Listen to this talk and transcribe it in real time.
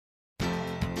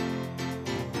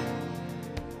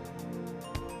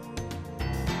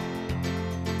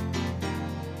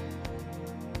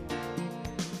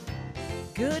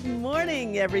Good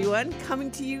morning, everyone.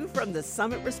 Coming to you from the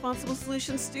Summit Responsible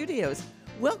Solutions Studios.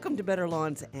 Welcome to Better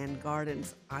Lawns and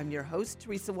Gardens. I'm your host,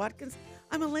 Teresa Watkins.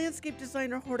 I'm a landscape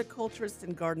designer, horticulturist,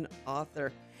 and garden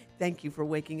author. Thank you for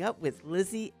waking up with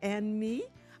Lizzie and me.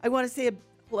 I want to say a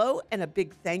hello and a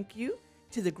big thank you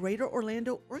to the Greater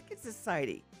Orlando Orchid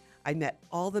Society. I met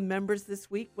all the members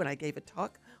this week when I gave a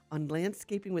talk on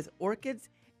landscaping with orchids,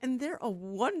 and they're a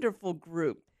wonderful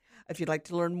group. If you'd like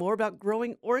to learn more about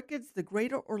growing orchids, the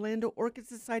Greater Orlando Orchid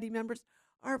Society members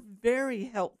are very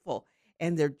helpful,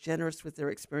 and they're generous with their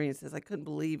experiences. I couldn't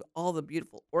believe all the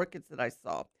beautiful orchids that I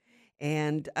saw.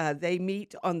 And they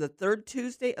meet on the third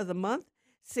Tuesday of the month,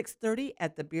 6:30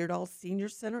 at the Beardall Senior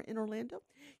Center in Orlando.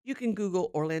 You can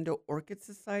Google Orlando Orchid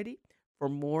Society for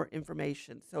more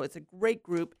information. So it's a great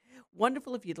group.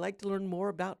 Wonderful if you'd like to learn more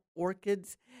about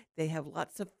orchids. They have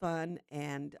lots of fun,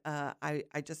 and I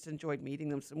just enjoyed meeting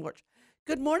them so much.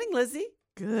 Good morning, Lizzie.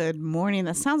 Good morning.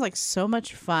 That sounds like so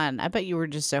much fun. I bet you were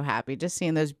just so happy just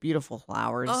seeing those beautiful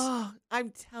flowers. Oh,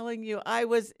 I'm telling you, I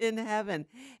was in heaven,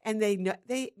 and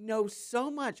they know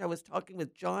so much. I was talking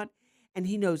with John, and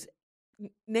he knows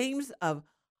names of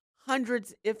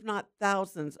hundreds, if not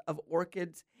thousands, of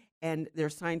orchids and their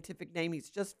scientific name.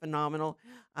 He's just phenomenal.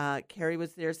 Carrie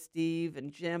was there, Steve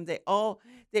and Jim. They all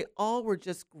were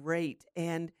just great,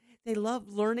 and they love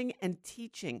learning and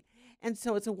teaching. And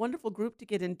so it's a wonderful group to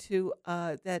get into.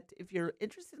 That if you're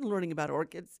interested in learning about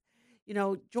orchids,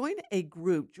 join a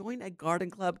group, join a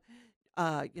garden club.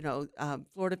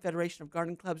 Florida Federation of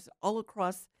Garden Clubs all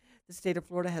across the state of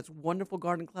Florida has wonderful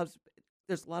garden clubs.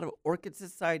 There's a lot of orchid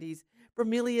societies,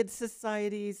 bromeliad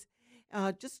societies.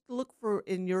 Just look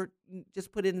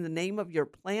just put in the name of your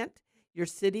plant, your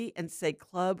city, and say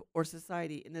club or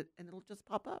society, and it'll just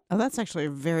pop up. Oh, that's actually a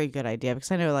very good idea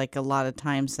because I know like a lot of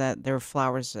times that there are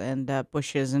flowers and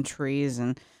bushes and trees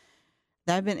and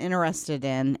that I've been interested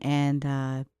in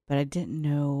but I didn't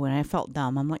know and I felt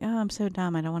dumb. I'm like, oh, I'm so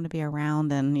dumb. I don't want to be around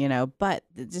but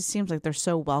it just seems like they're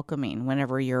so welcoming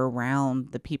whenever you're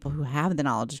around the people who have the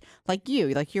knowledge like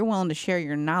you're willing to share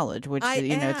your knowledge, which, I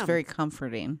it's am. very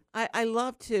comforting. I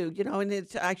love to, and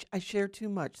I share too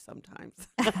much sometimes.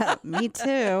 Me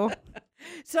too.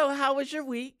 So how was your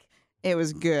week? It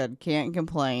was good. Can't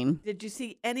complain. Did you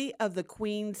see any of the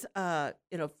Queen's,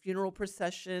 funeral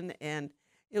procession? And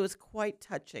it was quite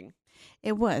touching.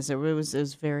 It was. It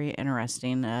was very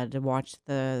interesting to watch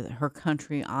her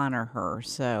country honor her.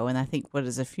 So, and I think what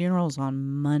is the funeral's on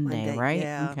Monday, right?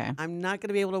 Yeah. Okay. I'm not going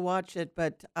to be able to watch it,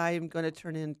 but I'm going to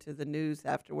turn into the news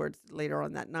afterwards later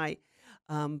on that night.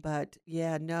 But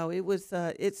yeah, no, it was.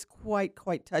 It's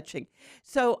quite touching.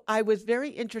 So I was very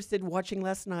interested watching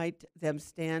last night them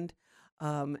stand,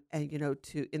 and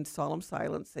in solemn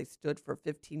silence. They stood for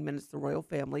 15 minutes, the royal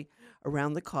family,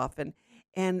 around the coffin.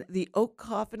 And the oak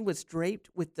coffin was draped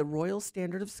with the Royal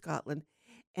Standard of Scotland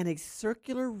and a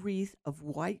circular wreath of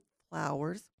white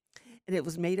flowers. And it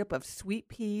was made up of sweet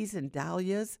peas and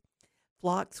dahlias,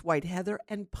 phlox, white heather,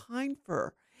 and pine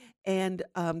fir. And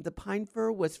the pine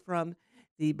fir was from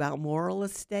the Balmoral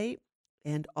estate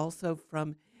and also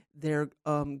from their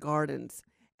gardens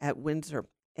at Windsor.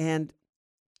 And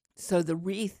so the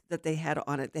wreath that they had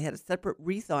on it, they had a separate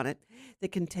wreath on it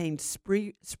that contained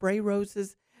spray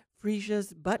roses,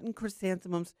 freesias, button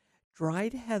chrysanthemums,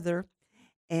 dried heather,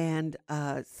 and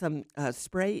some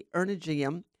spray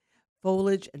eryngium,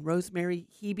 foliage, and rosemary,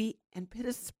 hebe, and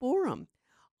pittosporum,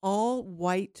 all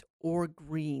white or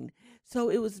green.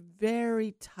 So it was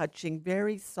very touching,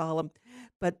 very solemn.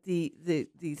 But the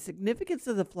significance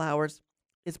of the flowers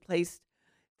is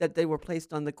that they were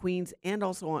placed on the Queen's and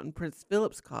also on Prince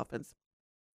Philip's coffins.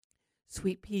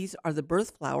 Sweet peas are the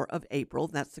birth flower of April.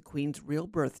 That's the Queen's real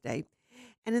birthday.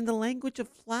 And in the language of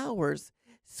flowers,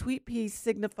 sweet peas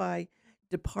signify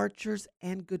departures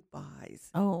and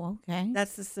goodbyes. Oh, okay.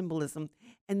 That's the symbolism.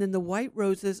 And then the white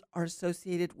roses are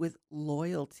associated with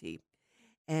loyalty.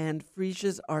 And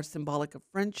freesias are symbolic of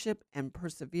friendship and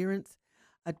perseverance,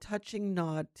 a touching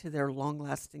nod to their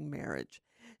long-lasting marriage.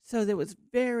 So that was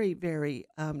very, very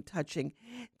touching.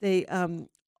 They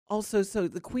so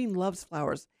the Queen loves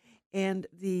flowers, and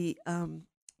the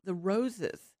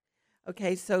roses.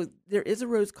 Okay, so there is a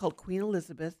rose called Queen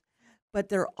Elizabeth, but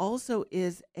there also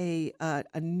is a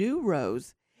new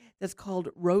rose that's called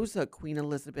Rosa Queen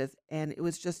Elizabeth, and it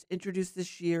was just introduced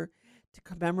this year to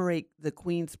commemorate the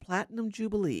Queen's Platinum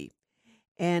Jubilee.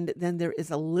 And then there is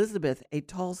Elizabeth, a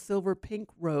tall silver pink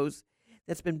rose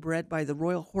that's been bred by the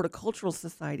Royal Horticultural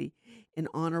Society in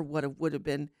honor of what would have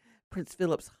been Prince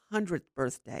Philip's 100th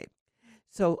birthday.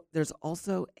 So there's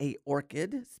also a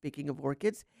orchid, speaking of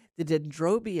orchids, the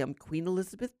Dendrobium Queen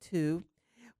Elizabeth II,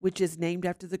 which is named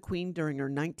after the Queen during her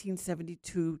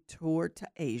 1972 tour to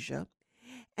Asia.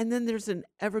 And then there's an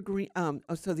evergreen,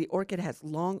 so the orchid has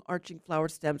long arching flower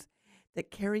stems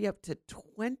that carry up to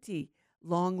 20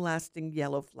 long lasting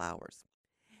yellow flowers.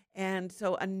 And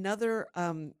so another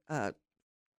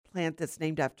plant that's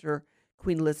named after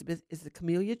Queen Elizabeth is the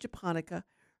Camellia japonica,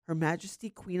 Her Majesty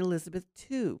Queen Elizabeth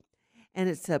II. And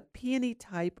it's a peony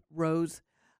type rose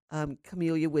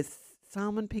camellia with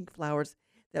salmon pink flowers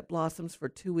that blossoms for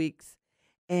 2 weeks.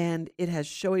 And it has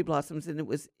showy blossoms, and it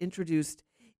was introduced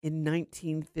in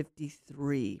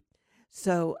 1953.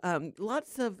 So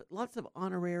lots of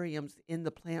honorariums in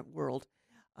the plant world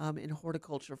in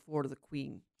horticulture for the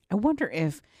Queen. I wonder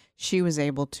if she was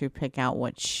able to pick out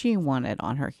what she wanted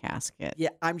on her casket. Yeah,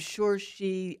 I'm sure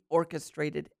she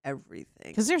orchestrated everything.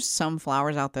 Because there's some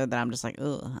flowers out there that I'm just like,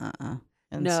 ugh,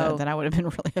 And No. so then I would have been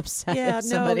really upset Yeah, if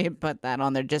somebody no. had put that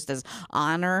on there just as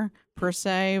honor per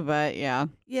se. But yeah,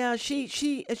 Yeah,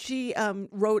 she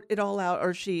wrote it all out,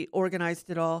 or she organized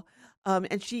it all,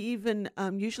 and she even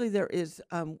usually there is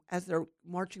as they're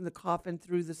marching the coffin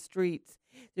through the streets,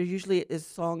 there usually is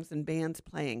songs and bands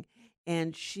playing,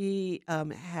 and she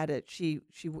had it.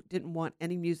 Didn't want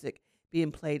any music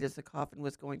being played as the coffin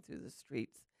was going through the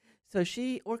streets, so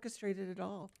she orchestrated it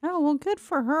all. oh well, good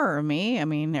for her. I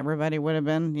mean, everybody would have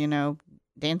been,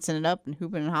 dancing it up and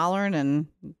hooping and hollering, and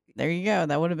there you go.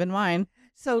 That would have been mine.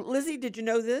 So, Lizzie, did you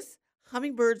know this?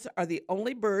 Hummingbirds are the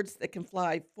only birds that can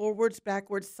fly forwards,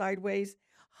 backwards, sideways,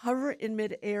 hover in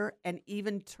midair, and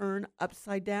even turn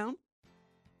upside down.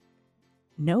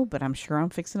 No, but I'm sure I'm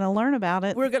fixing to learn about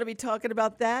it. We're going to be talking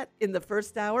about that in the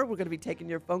first hour. We're going to be taking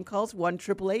your phone calls,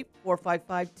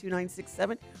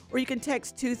 1-888-455-2967, or you can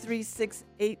text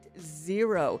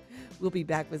 23680. We'll be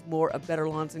back with more of Better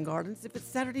Lawns and Gardens if it's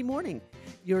Saturday morning.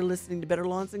 You're listening to Better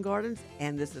Lawns and Gardens,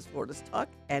 and this is Florida's Talk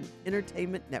and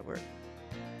Entertainment Network.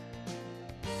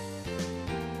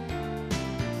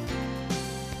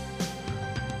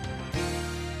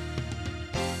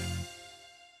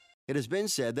 It has been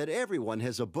said that everyone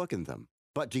has a book in them.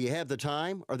 But do you have the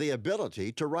time or the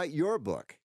ability to write your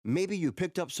book? Maybe you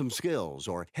picked up some skills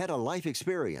or had a life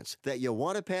experience that you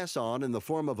want to pass on in the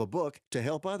form of a book to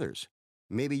help others.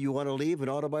 Maybe you want to leave an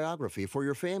autobiography for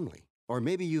your family. Or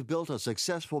maybe you've built a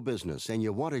successful business and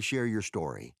you want to share your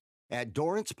story. At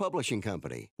Dorrance Publishing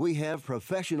Company, we have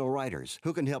professional writers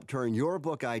who can help turn your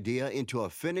book idea into a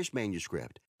finished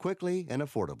manuscript quickly and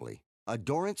affordably. A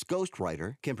Dorrance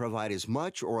ghostwriter can provide as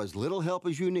much or as little help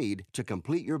as you need to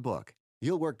complete your book.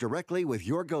 You'll work directly with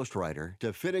your ghostwriter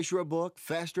to finish your book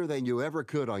faster than you ever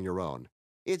could on your own.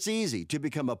 It's easy to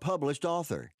become a published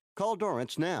author. Call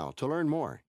Dorrance now to learn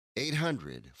more.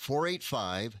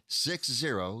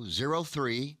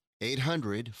 800-485-6003.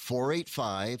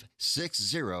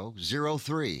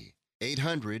 800-485-6003.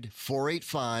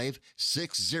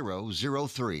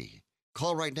 800-485-6003.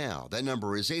 Call right now. That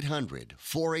number is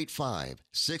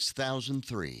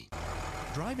 800-485-6003.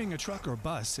 Driving a truck or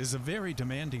bus is a very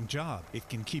demanding job. It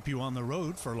can keep you on the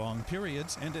road for long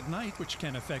periods and at night, which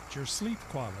can affect your sleep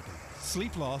quality.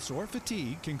 Sleep loss or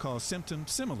fatigue can cause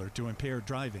symptoms similar to impaired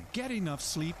driving. Get enough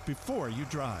sleep before you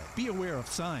drive. Be aware of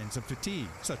signs of fatigue,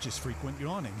 such as frequent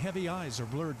yawning, heavy eyes, or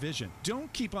blurred vision.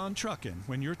 Don't keep on trucking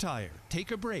when you're tired.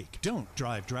 Take a break. Don't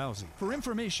drive drowsy. For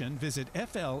information, visit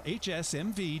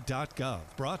flhsmv.gov.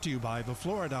 Brought to you by the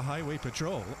Florida Highway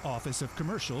Patrol, Office of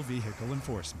Commercial Vehicle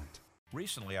Enforcement.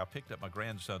 Recently, I picked up my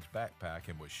grandson's backpack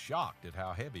and was shocked at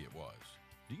how heavy it was.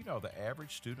 Do you know the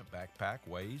average student backpack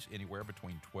weighs anywhere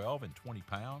between 12 and 20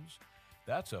 pounds?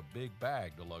 That's a big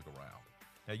bag to lug around.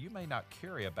 Now, you may not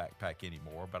carry a backpack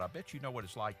anymore, but I bet you know what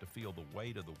it's like to feel the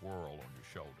weight of the world on your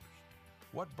shoulders.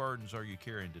 What burdens are you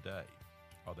carrying today?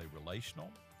 Are they relational,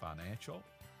 financial,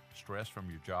 stress from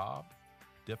your job,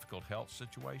 difficult health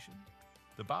situation?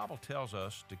 The Bible tells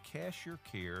us to cast your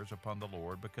cares upon the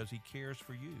Lord because He cares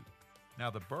for you. Now,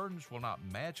 the burdens will not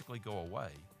magically go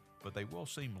away, but they will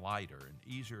seem lighter and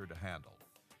easier to handle.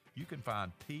 You can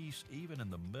find peace even in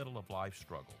the middle of life's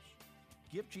struggles.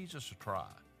 Give Jesus a try.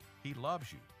 He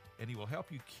loves you, and He will help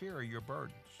you carry your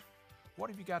burdens. What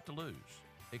have you got to lose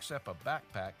except a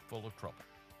backpack full of trouble?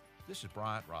 This is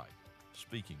Bryant Wright,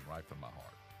 speaking right from my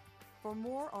heart. For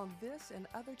more on this and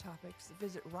other topics,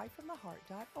 visit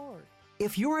rightfromtheheart.org.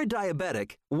 If you're a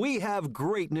diabetic, we have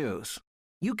great news.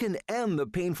 You can end the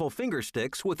painful finger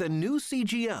sticks with a new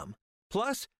CGM.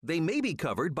 Plus, they may be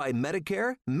covered by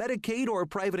Medicare, Medicaid, or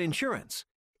private insurance.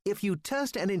 If you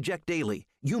test and inject daily,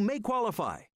 you may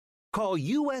qualify. Call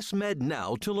US Med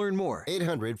now to learn more.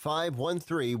 800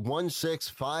 513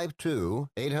 1652.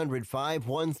 800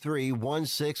 513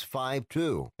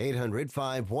 1652. 800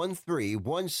 513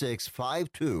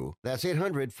 1652. That's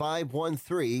 800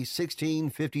 513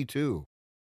 1652.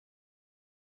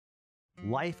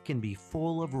 Life can be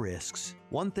full of risks.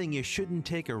 One thing you shouldn't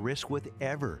take a risk with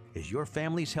ever is your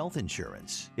family's health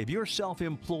insurance. If you're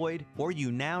self-employed or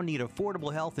you now need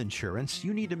affordable health insurance,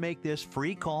 you need to make this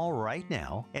free call right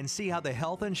now and see how the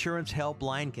Health Insurance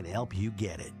Helpline can help you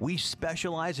get it. We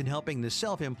specialize in helping the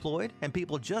self-employed and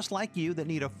people just like you that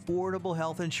need affordable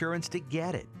health insurance to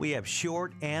get it. We have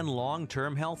short and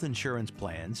long-term health insurance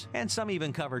plans, and some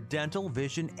even cover dental,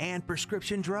 vision, and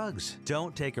prescription drugs.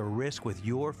 Don't take a risk with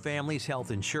your family's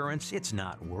health insurance. It's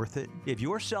not worth it. If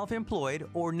you're self-employed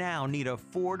or now need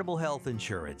affordable health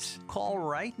insurance, call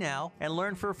right now and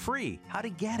learn for free how to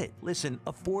get it. Listen,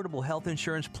 affordable health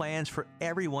insurance plans for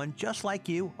everyone just like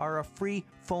you are a free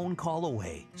phone call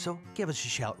away. So give us a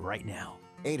shout right now.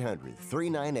 800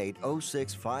 398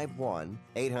 0651.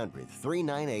 800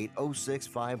 398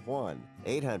 0651.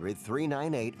 800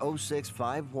 398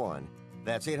 0651.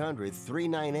 That's 800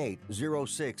 398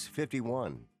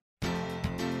 0651.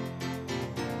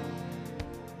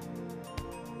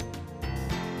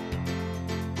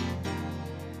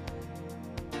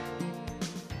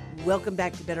 Welcome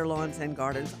back to Better Lawns and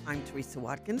Gardens. I'm Teresa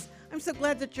Watkins. I'm so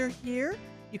glad that you're here.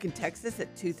 You can text us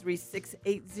at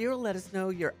 23680. Let us know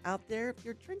you're out there. If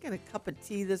you're drinking a cup of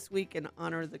tea this week in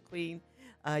honor of the Queen,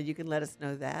 you can let us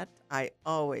know that. I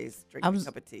always drink a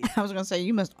cup of tea. I was going to say,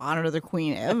 you must honor the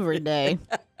Queen every day.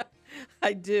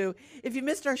 I do. If you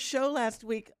missed our show last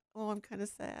week, I'm kind of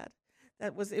sad.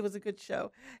 It was a good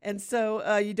show. And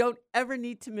so you don't ever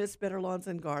need to miss Better Lawns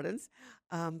and Gardens.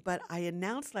 But I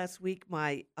announced last week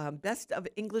my Best of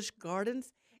English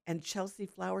Gardens and Chelsea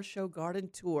Flower Show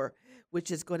Garden Tour, which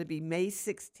is going to be May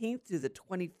 16th through the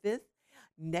 25th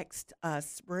next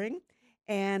spring.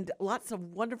 And lots of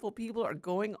wonderful people are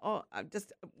going.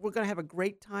 We're going to have a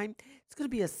great time. It's going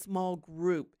to be a small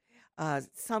group.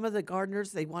 Some of the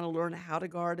gardeners, they want to learn how to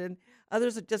garden.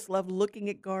 Others just love looking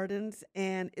at gardens.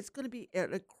 And it's going to be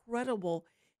an incredible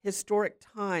historic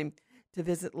time to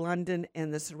visit London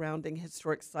and the surrounding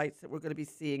historic sites that we're going to be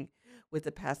seeing with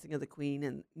the passing of the Queen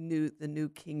and the new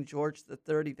King George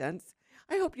III events.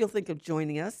 I hope you'll think of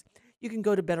joining us. You can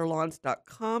go to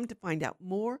betterlawns.com to find out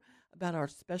more about our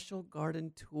special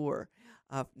garden tour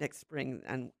next spring,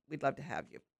 and we'd love to have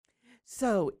you.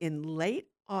 So in late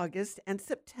August and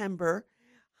September,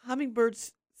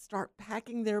 hummingbirds start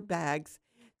packing their bags.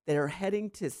 They're heading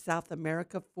to South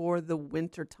America for the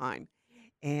winter time.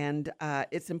 And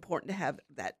it's important to have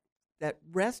that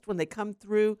rest when they come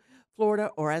through Florida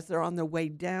or as they're on their way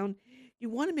down. You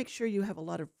want to make sure you have a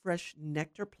lot of fresh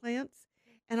nectar plants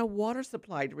and a water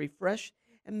supply to refresh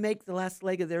and make the last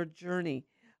leg of their journey.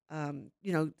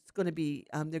 It's going to be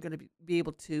they're going to be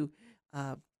able to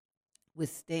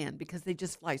withstand, because they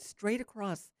just fly straight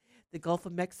across the Gulf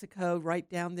of Mexico, right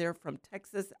down there from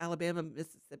Texas, Alabama,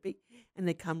 Mississippi, and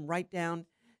they come right down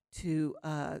to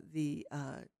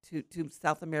to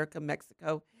South America,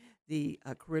 Mexico, the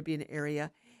Caribbean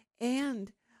area,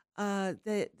 and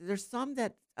there's some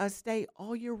that stay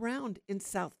all year round in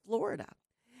South Florida.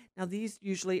 Now, these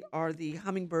usually are the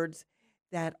hummingbirds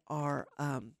that are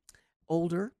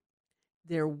older,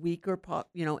 they're weaker,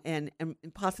 and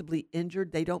possibly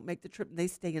injured. They don't make the trip. They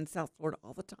stay in South Florida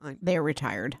all the time. They're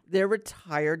retired.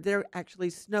 They're actually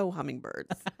snow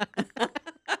hummingbirds.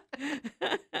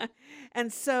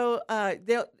 And so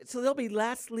they'll be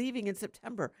last leaving in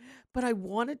September. But I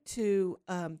wanted to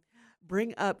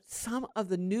bring up some of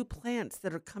the new plants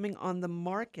that are coming on the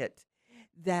market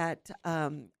that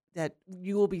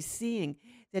you will be seeing,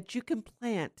 that you can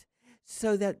plant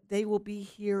so that they will be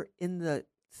here in the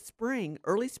spring,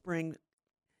 early spring,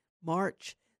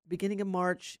 March, beginning of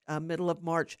March, middle of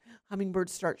March.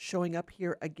 Hummingbirds start showing up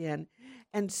here again.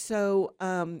 And so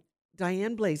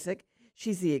Diane Blazek,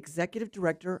 she's the executive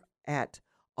director at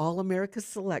All America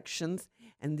Selections,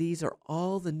 and these are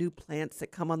all the new plants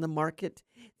that come on the market.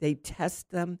 They test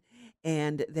them,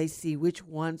 and they see which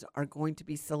ones are going to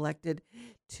be selected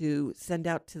to send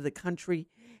out to the country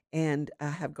and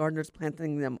have gardeners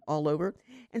planting them all over.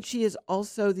 And she is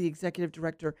also the executive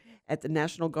director at the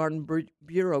National Garden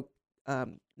Bureau,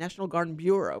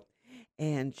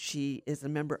 and she is a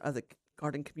member of the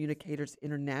Garden Communicators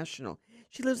International.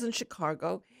 She lives in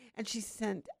Chicago, and she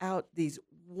sent out these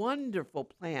wonderful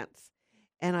plants.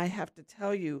 And I have to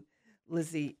tell you,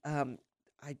 Lizzie,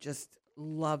 I just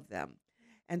love them.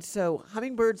 And so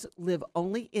hummingbirds live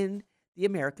only in the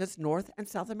Americas, North and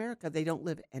South America. They don't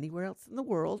live anywhere else in the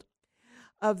world.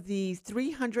 Of the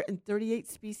 338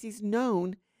 species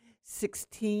known,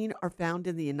 16 are found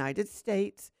in the United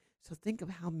States. So think of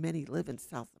how many live in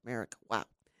South America. Wow.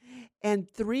 And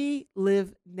 3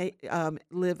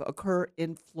 occur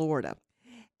in Florida.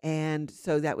 And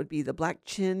so that would be the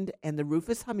black-chinned and the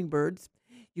rufous hummingbirds.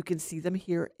 You can see them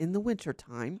here in the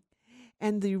wintertime.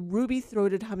 And the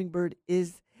ruby-throated hummingbird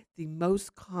is the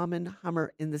most common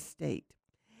hummer in the state.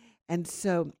 And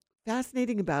so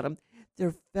fascinating about them,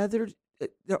 they're feathered.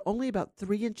 They're only about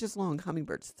 3 inches long,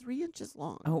 hummingbirds, 3 inches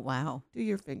long. Oh, wow. Do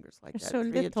your fingers like They're that. so 3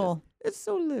 inches. little. It's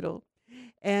so little.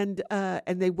 And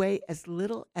they weigh as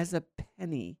little as a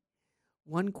penny,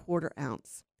 1/4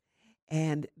 ounce.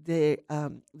 And the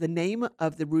name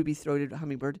of the ruby-throated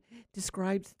hummingbird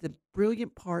describes the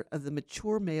brilliant part of the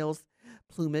mature male's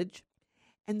plumage.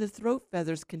 And the throat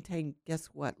feathers contain, guess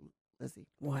what, Lizzie?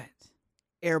 What?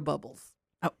 Air bubbles.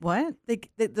 What?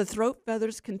 The throat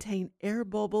feathers contain air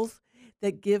bubbles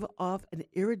that give off an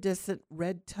iridescent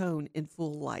red tone in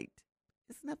full light.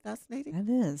 Isn't that fascinating? That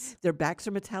is. Their backs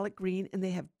are metallic green, and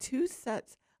they have 2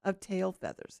 sets of tail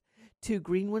feathers, 2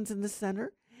 green ones in the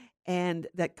center, and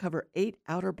that cover 8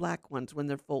 outer black ones when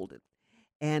they're folded.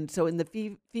 And so in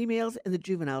the females and the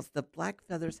juveniles, the black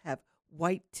feathers have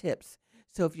white tips.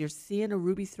 So if you're seeing a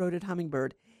ruby-throated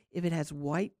hummingbird, if it has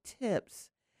white tips,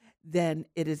 then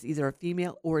it is either a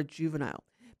female or a juvenile,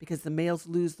 because the males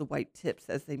lose the white tips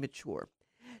as they mature.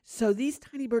 So these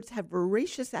tiny birds have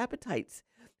voracious appetites.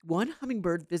 One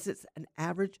hummingbird visits an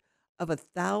average of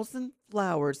 1,000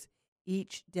 flowers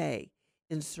each day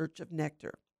in search of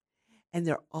nectar. And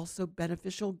they're also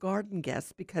beneficial garden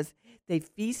guests because they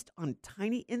feast on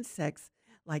tiny insects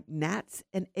like gnats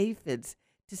and aphids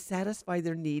to satisfy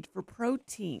their need for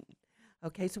protein.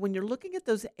 Okay, so when you're looking at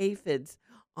those aphids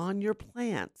on your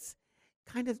plants,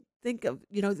 kind of think of,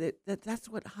 that's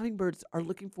what hummingbirds are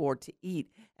looking for to eat,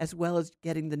 as well as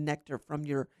getting the nectar from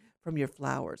your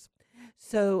flowers.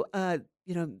 So,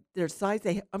 their size,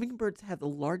 hummingbirds have the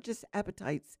largest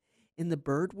appetites in the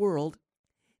bird world.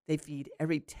 They feed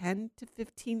every 10 to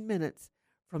 15 minutes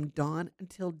from dawn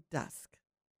until dusk.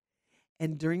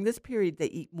 And during this period, they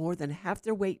eat more than half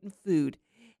their weight in food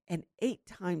and 8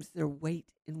 times their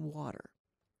weight in water.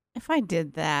 If I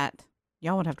did that,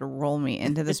 y'all would have to roll me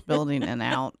into this building and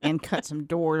out and cut some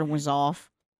doors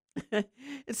off.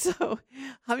 So,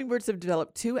 hummingbirds have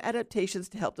developed 2 adaptations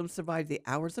to help them survive the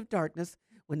hours of darkness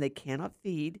when they cannot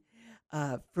feed.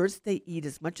 First, they eat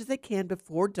as much as they can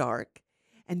before dark,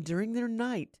 and during their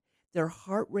night, their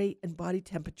heart rate and body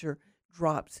temperature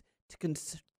drops to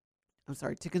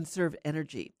conserve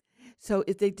energy. So,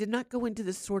 if they did not go into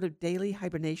this sort of daily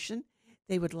hibernation,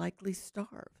 they would likely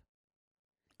starve.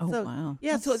 Oh, So, wow.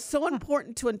 yeah, so it's so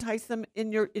important to entice them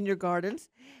in your gardens.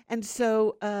 And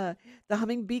so the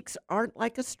humming beaks aren't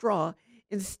like a straw.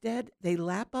 Instead, they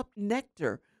lap up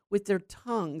nectar with their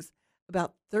tongues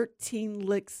about 13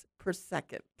 licks per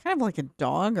second. Kind of like a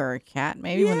dog or a cat,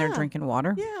 maybe, when they're Yeah. drinking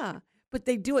water. Yeah, but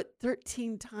they do it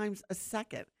 13 times a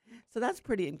second. So that's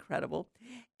pretty incredible.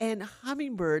 And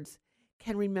hummingbirds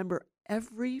can remember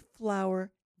every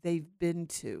flower they've been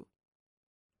to.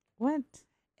 What?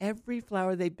 Every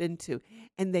flower they've been to,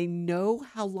 and they know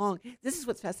how long. This is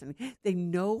what's fascinating. They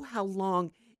know how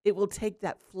long it will take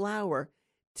that flower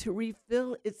to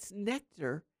refill its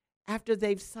nectar after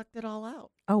they've sucked it all out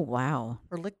Oh, wow.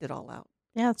 or licked it all out.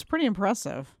 Yeah, it's pretty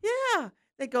impressive. Yeah,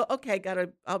 they go, okay,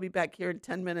 I'll be back here in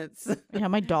 10 minutes. Yeah,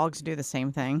 my dogs do the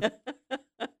same thing.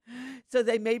 So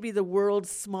they may be the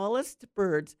world's smallest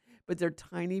birds, but their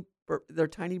tiny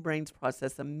brains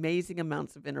process amazing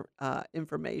amounts of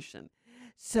information.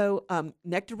 So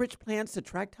nectar-rich plants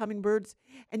attract hummingbirds,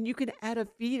 and you can add a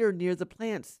feeder near the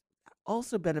plants.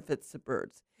 Also benefits the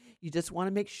birds. You just want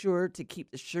to make sure to keep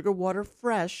the sugar water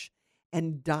fresh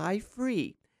and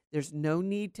dye-free. There's no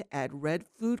need to add red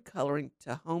food coloring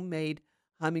to homemade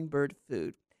hummingbird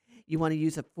food. You want to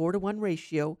use a 4-to-1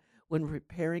 ratio when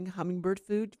preparing hummingbird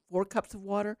food. 4 cups of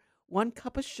water, 1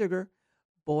 cup of sugar,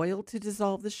 boil to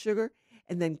dissolve the sugar,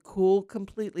 and then cool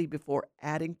completely before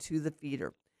adding to the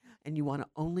feeder. And you want to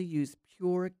only use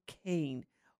pure cane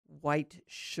white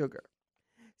sugar.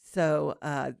 So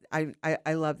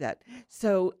I love that.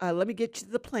 So let me get you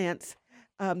to the plants.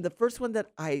 The first one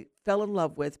that I fell in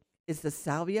love with is the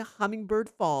Salvia Hummingbird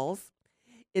Falls.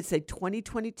 It's a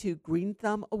 2022 Green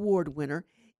Thumb Award winner.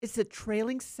 It's a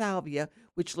trailing salvia,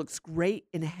 which looks great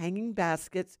in hanging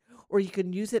baskets, or you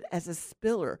can use it as a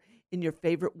spiller in your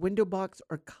favorite window box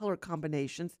or color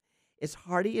combinations. It's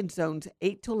hardy in zones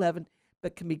 8 to 11,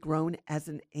 but can be grown as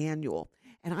an annual.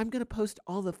 And I'm going to post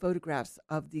all the photographs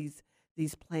of these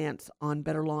plants on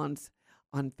Better Lawns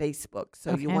on Facebook.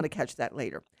 So you Okay. want to catch that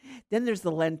later. Then there's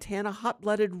the Lantana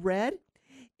Hot-Blooded Red.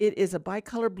 It is a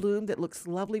bicolor bloom that looks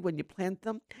lovely when you plant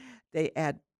them. They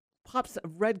add pops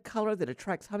of red color that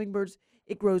attracts hummingbirds.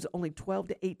 It grows only 12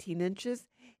 to 18 inches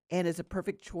and is a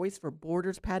perfect choice for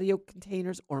borders, patio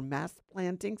containers, or mass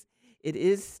plantings. It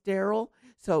is sterile,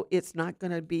 so it's not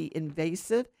going to be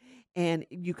invasive, and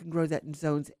you can grow that in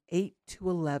zones 8 to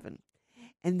 11.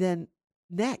 And then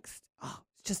next,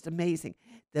 it's just amazing.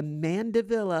 The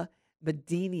Mandevilla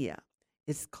Medenia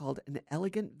is called an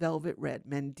elegant velvet red.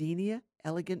 Mandenia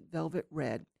elegant velvet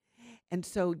red. And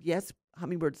so, yes,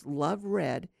 hummingbirds love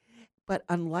red, but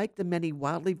unlike the many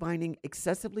wildly vining,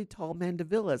 excessively tall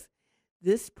mandevillas,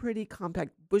 this pretty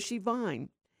compact bushy vine,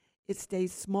 it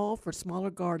stays small for smaller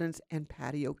gardens and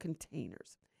patio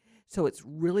containers. So it's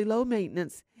really low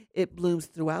maintenance. It blooms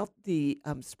throughout the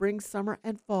spring, summer,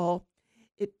 and fall.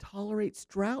 It tolerates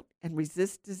drought and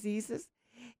resists diseases.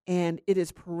 And it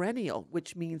is perennial,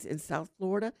 which means in South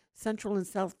Florida, Central and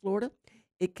South Florida,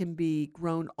 it can be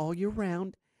grown all year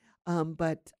round.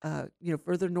 But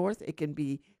further north, it can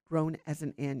be grown as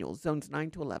an annual, zones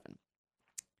 9 to 11.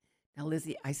 Now,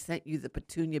 Lizzie, I sent you the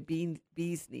petunia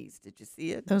bee's knees. Did you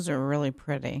see it? Those are really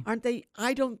pretty. Aren't they?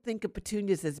 I don't think of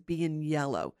petunias as being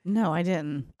yellow. No, I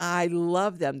didn't. I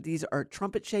love them. These are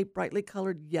trumpet-shaped, brightly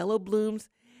colored yellow blooms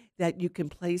that you can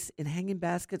place in hanging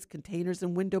baskets, containers,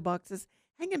 and window boxes.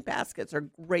 Hanging baskets are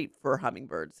great for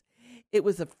hummingbirds. It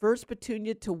was the first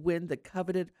petunia to win the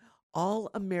coveted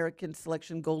All-American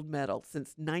Selection Gold Medal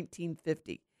since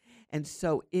 1950. And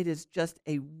so it is just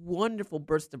a wonderful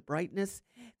burst of brightness,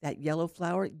 that yellow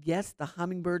flower. Yes, the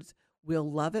hummingbirds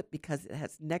will love it because it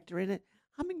has nectar in it.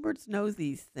 Hummingbirds know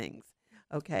these things,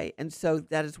 okay? And so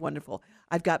that is wonderful.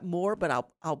 I've got more, but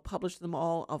I'll publish them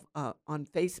all on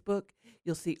Facebook.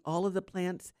 You'll see all of the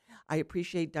plants. I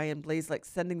appreciate Diane Blazek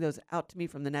sending those out to me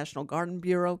from the National Garden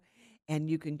Bureau. And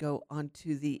you can go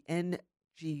onto the ngb.org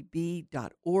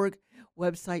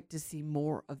website to see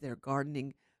more of their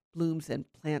gardening blooms and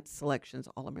plant selections,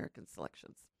 all-American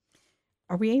selections.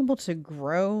 Are we able to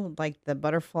grow like the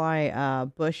butterfly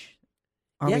bush?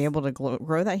 Are Yes. we able to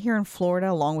grow that here in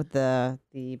Florida along with the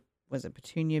was it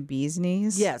petunia bee's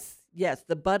knees? Yes.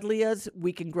 The buddleias,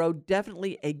 we can grow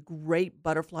definitely a great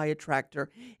butterfly attractor.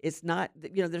 It's not,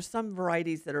 there's some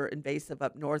varieties that are invasive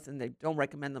up north and they don't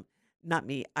recommend them. Not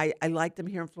me. I like them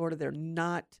here in Florida. They're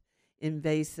not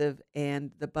invasive,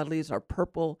 and the buddleias are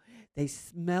purple. They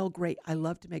smell great. I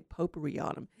love to make potpourri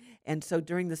on them. And so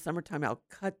during the summertime, I'll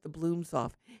cut the blooms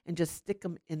off and just stick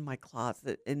them in my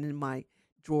closet and in my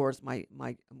drawers, my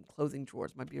clothing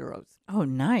drawers, my bureaus. Oh,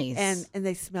 nice. And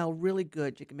they smell really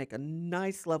good. You can make a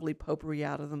nice, lovely potpourri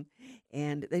out of them.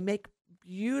 And they make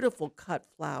beautiful cut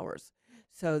flowers.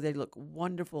 So they look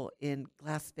wonderful in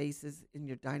glass vases in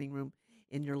your dining room,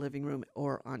 in your living room,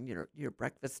 or on your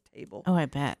breakfast table. Oh, I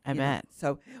bet. I You know, bet.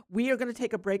 So we are going to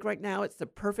take a break right now. It's the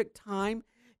perfect time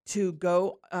to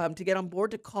go to get on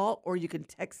board, to call, or you can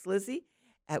text Lizzie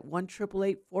at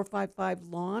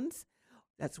 1-888-455-LAWNS.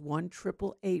 That's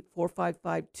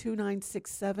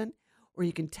 1-888-455-2967. Or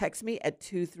you can text me at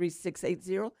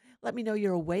 23680. Let me know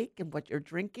you're awake and what you're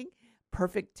drinking.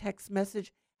 Perfect text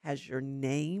message has your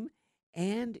name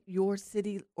and your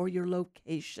city or your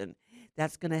location.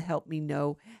 That's going to help me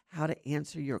know how to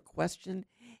answer your question.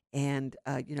 And,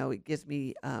 it gives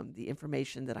me the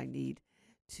information that I need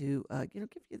to, give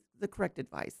you the correct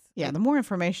advice. Yeah, the more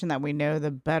information that we know,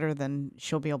 the better then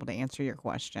she'll be able to answer your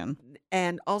question.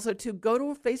 And also to go to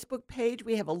our Facebook page.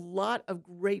 We have a lot of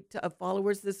great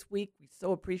followers this week. We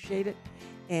so appreciate it.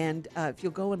 And if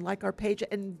you'll go and like our page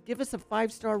and give us a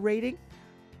 5-star rating,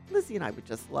 Lizzie and I would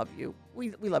just love you.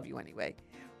 We love you anyway.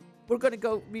 We're going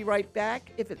to be right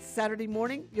back. If it's Saturday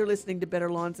morning, you're listening to Better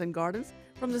Lawns and Gardens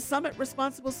from the Summit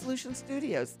Responsible Solutions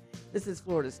Studios. This is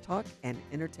Florida's Talk and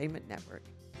Entertainment Network.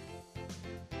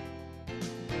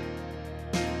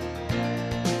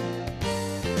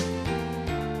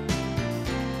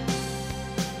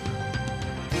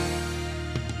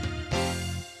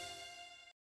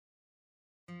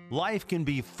 Life can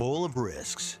be full of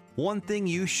risks. One thing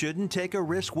you shouldn't take a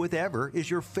risk with ever is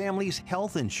your family's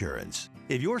health insurance.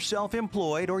 If you're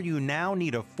self-employed or you now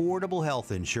need affordable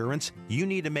health insurance, you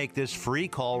need to make this free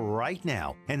call right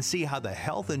now and see how the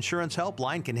Health Insurance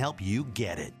Helpline can help you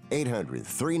get it.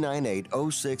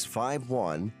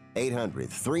 800-398-0651.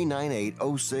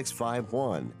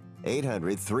 800-398-0651.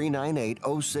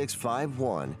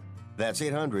 800-398-0651. That's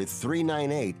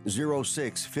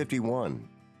 800-398-0651.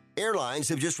 Airlines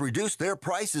have just reduced their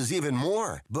prices even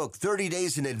more. Book 30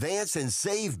 days in advance and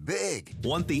save big.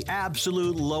 Want the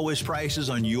absolute lowest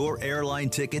prices on your airline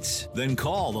tickets? Then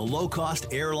call the Low Cost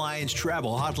Airlines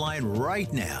Travel Hotline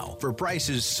right now for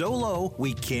prices so low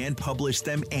we can't publish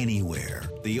them anywhere.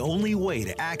 The only way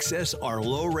to access our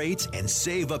low rates and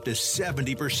save up to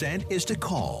 70% is to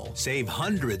call. Save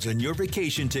hundreds on your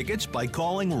vacation tickets by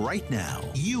calling right now.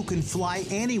 You can fly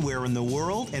anywhere in the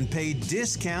world and pay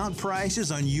discount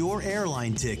prices on your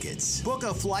airline tickets. Book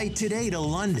a flight today to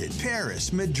London,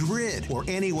 Paris, Madrid, or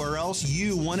anywhere else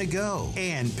you want to go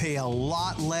and pay a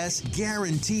lot less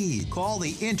guaranteed. Call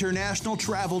the International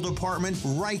Travel Department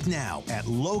right now at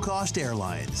Low Cost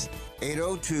Airlines.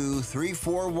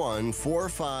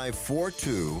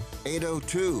 802-341-4542.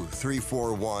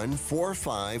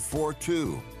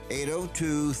 802-341-4542.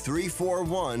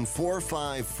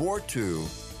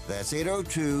 802-341-4542. That's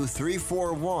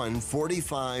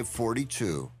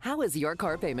 802-341-4542. How is your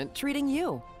car payment treating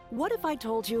you? What if I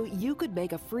told you you could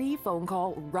make a free phone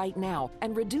call right now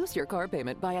and reduce your car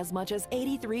payment by as much as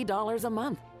 $83 a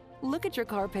month? Look at your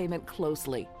car payment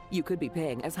closely. You could be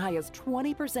paying as high as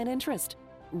 20% interest.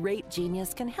 Rate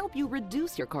Genius can help you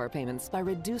reduce your car payments by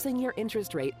reducing your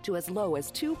interest rate to as low as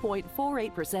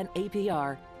 2.48%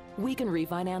 APR. We can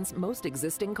refinance most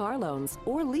existing car loans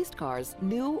or leased cars,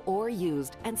 new or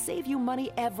used, and save you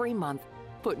money every month.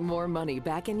 Put more money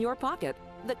back in your pocket.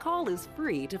 The call is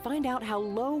free to find out how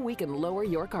low we can lower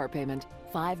your car payment.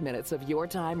 5 minutes of your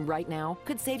time right now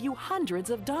could save you hundreds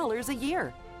of dollars a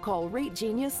year. Call Rate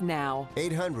Genius now.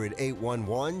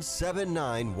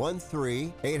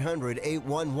 800-811-7913.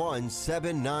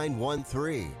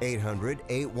 800-811-7913.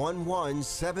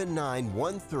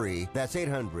 800-811-7913. That's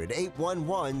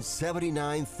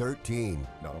 800-811-7913.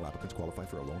 Not all applicants qualify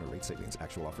for a loan or rate savings.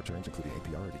 Actual offer terms, including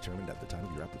APR, are determined at the time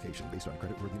of your application based on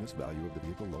creditworthiness, value of the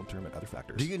vehicle, loan term, and other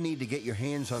factors. Do you need to get your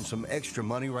hands on some extra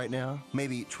money right now?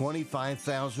 Maybe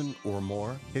 $25,000 or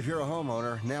more? If you're a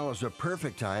homeowner, now is the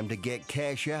perfect time to get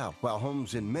cash out, while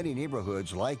homes in many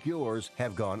neighborhoods like yours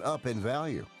have gone up in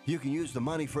value. You can use the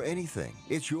money for anything.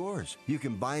 It's yours. You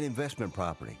can buy an investment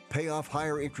property, pay off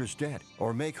higher interest debt,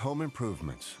 or make home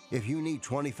improvements. If you need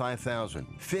 $25,000,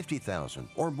 $50,000,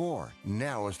 or more,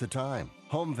 now is the time.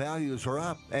 Home values are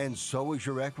up, and so is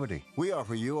your equity. We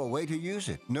offer you a way to use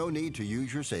it. No need to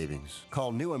use your savings.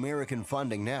 Call New American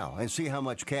Funding now and see how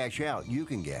much cash out you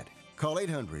can get. Call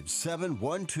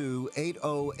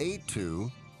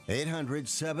 800-712-8082.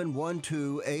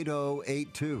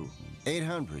 800-712-8082.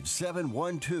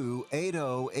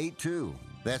 800-712-8082.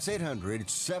 That's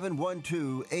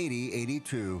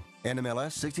 800-712-8082.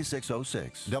 NMLS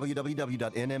 6606.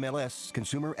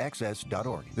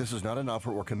 www.nmlsconsumeraccess.org. This is not an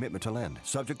offer or commitment to lend.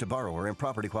 Subject to borrower and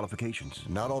property qualifications.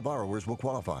 Not all borrowers will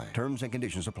qualify. Terms and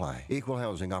conditions apply. Equal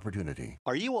housing opportunity.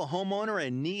 Are you a homeowner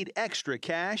and need extra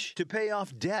cash to pay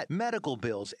off debt, medical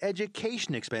bills,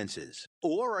 education expenses?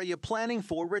 Or are you planning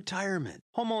for retirement?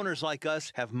 Homeowners like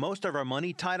us have most of our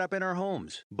money tied up in our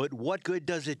homes. But what good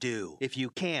does it do if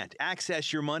you can't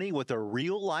access your money with a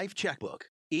real-life checkbook?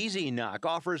 Easy Knock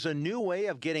offers a new way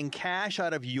of getting cash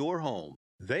out of your home.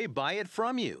 They buy it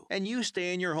from you, and you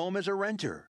stay in your home as a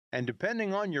renter. And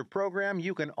depending on your program,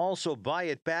 you can also buy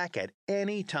it back at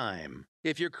any time.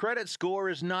 If your credit score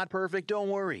is not perfect, don't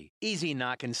worry. Easy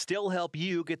Knock can still help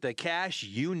you get the cash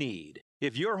you need.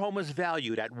 If your home is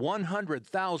valued at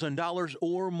 $100,000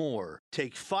 or more,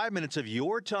 take 5 minutes of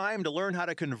your time to learn how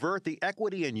to convert the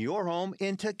equity in your home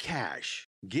into cash.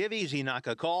 Give Easy Knock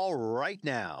a call right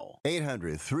now.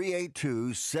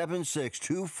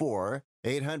 800-382-7624.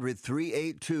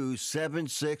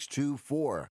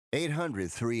 800-382-7624.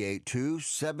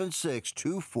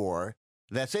 800-382-7624.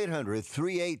 That's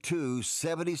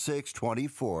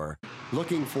 800-382-7624.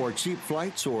 Looking for cheap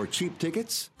flights or cheap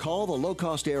tickets? Call the Low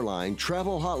Cost Airline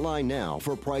Travel Hotline now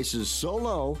for prices so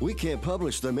low we can't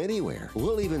publish them anywhere.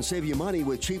 We'll even save you money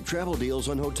with cheap travel deals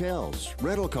on hotels,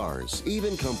 rental cars,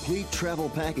 even complete travel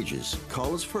packages.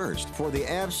 Call us first for the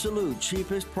absolute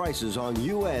cheapest prices on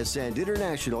U.S. and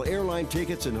international airline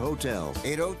tickets and hotels.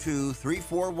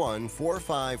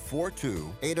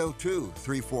 802-341-4542.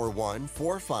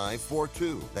 802-341-4542.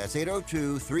 That's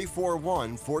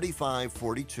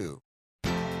 802-341-4542.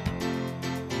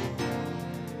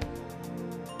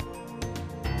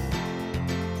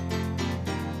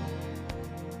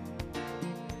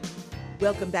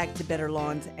 Welcome back to Better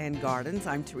Lawns and Gardens.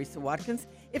 I'm Teresa Watkins.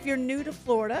 If you're new to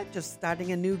Florida, just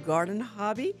starting a new garden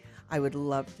hobby, I would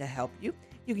love to help you.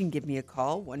 You can give me a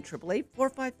call,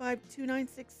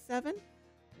 1-888-455-2967,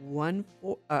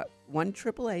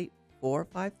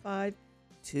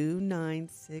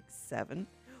 1-888-455-2967,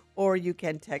 or you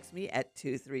can text me at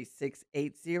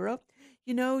 23680.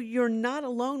 You know, you're not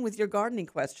alone with your gardening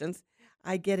questions.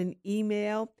 I get an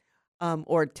email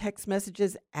or text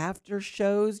messages after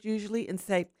shows usually and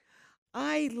say,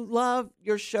 I love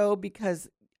your show because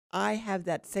I have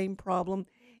that same problem,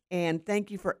 and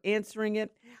thank you for answering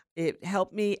it. It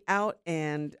helped me out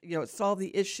and, solve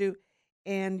the issue,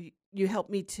 and you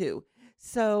helped me too.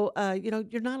 So,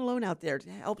 you're not alone out there. To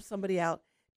help somebody out,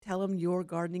 tell them your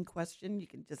gardening question. You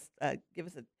can just give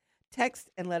us a text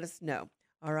and let us know.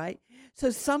 All right. So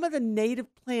some of the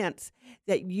native plants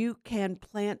that you can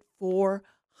plant for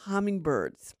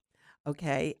hummingbirds.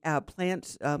 Okay.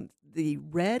 Plants, the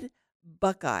red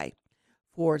buckeye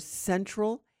for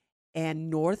Central and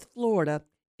North Florida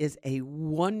is a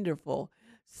wonderful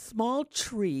small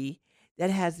tree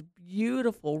that has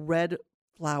beautiful red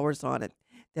flowers on it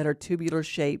that are tubular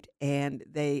shaped, and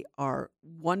they are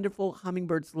wonderful.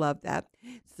 Hummingbirds love that.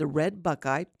 It's the red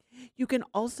buckeye. You can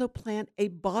also plant a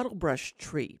bottlebrush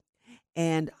tree,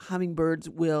 and hummingbirds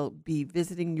will be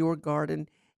visiting your garden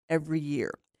every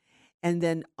year. And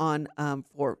then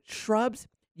for shrubs,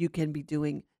 you can be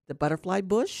doing the butterfly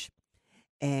bush,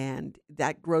 and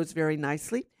that grows very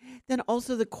nicely. Then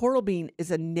also the coral bean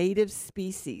is a native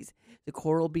species. The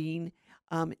coral bean,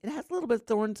 it has a little bit of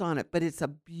thorns on it, but it's a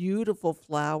beautiful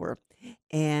flower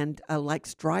and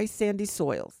likes dry, sandy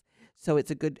soils. So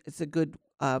it's a good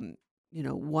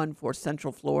one for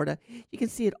Central Florida. You can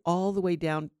see it all the way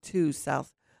down to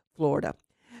South Florida.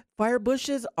 Fire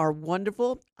bushes are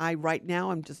wonderful. Right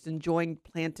now I'm just enjoying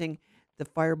planting the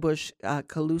firebush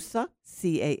Calusa,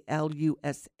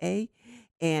 Calusa,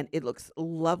 and it looks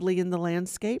lovely in the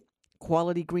landscape.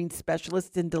 Quality Green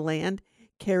Specialist in DeLand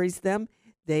carries them.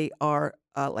 They are,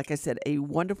 like I said, a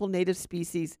wonderful native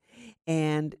species,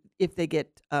 and if they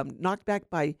get knocked back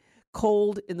by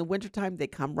cold in the wintertime, they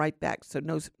come right back, so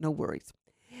no worries.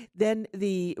 Then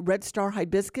the red star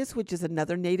hibiscus, which is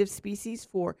another native species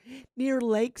for near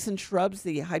lakes and shrubs,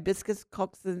 the Hibiscus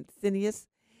coccinus.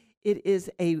 It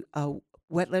is a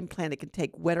wetland plant. It can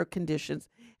take wetter conditions,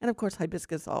 and of course,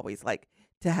 hibiscus always like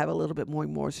to have a little bit more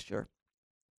moisture.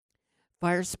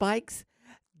 Fire spikes,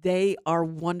 they are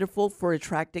wonderful for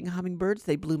attracting hummingbirds.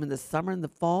 They bloom in the summer and the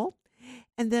fall.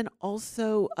 And then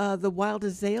also the wild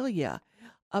azalea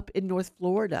up in North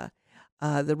Florida,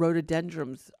 the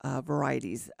rhododendrons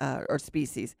varieties or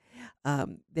species.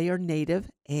 They are native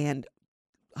and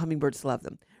hummingbirds love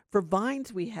them. For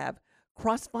vines, we have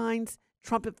cross vines,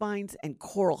 trumpet vines, and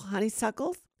coral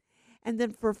honeysuckles. And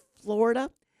then for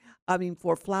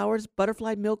for flowers,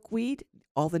 butterfly milkweed,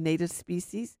 all the native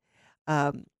species.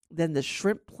 Then the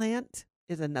shrimp plant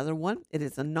is another one. It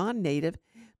is a non-native,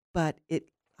 but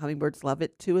hummingbirds love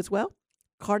it too as well.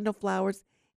 Cardinal flowers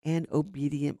and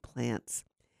obedient plants.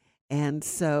 And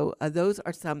so those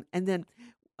are some. And then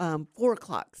 4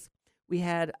 o'clocks. We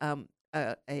had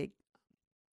a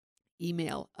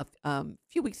email a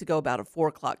few weeks ago about a 4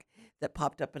 o'clock that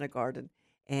popped up in a garden,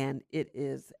 and it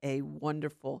is a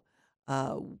wonderful,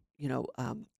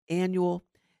 annual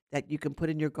that you can put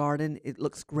in your garden. It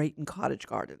looks great in cottage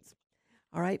gardens.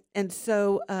 All right. And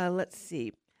so let's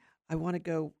see. I want to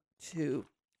go to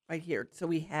right here. So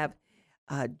we have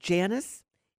Janice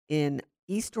in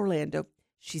East Orlando.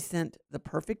 She sent the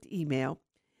perfect email.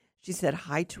 She said,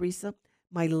 "Hi, Teresa.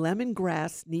 My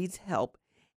lemongrass needs help,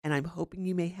 and I'm hoping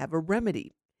you may have a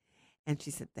remedy." And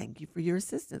she said, "Thank you for your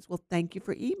assistance." Well, thank you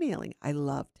for emailing. I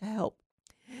love to help.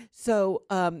 So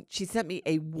she sent me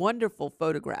a wonderful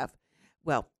photograph.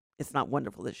 Well, it's not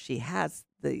wonderful that she has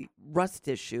the rust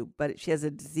issue, but she has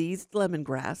a diseased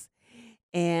lemongrass,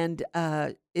 and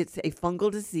it's a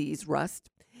fungal disease, rust.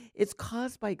 It's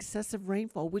caused by excessive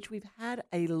rainfall, which we've had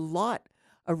a lot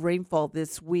of rainfall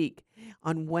this week.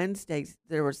 On Wednesdays,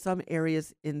 there were some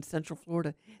areas in Central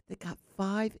Florida that got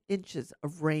 5 inches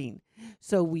of rain.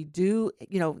 So we do,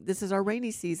 this is our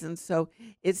rainy season, so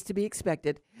it's to be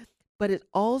expected. But it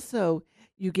also,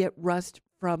 you get rust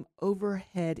from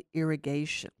overhead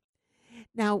irrigation.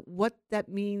 Now, what that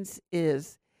means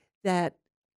is that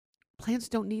plants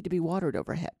don't need to be watered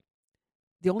overhead.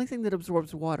 The only thing that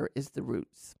absorbs water is the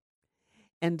roots.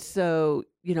 And so,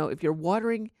 if you're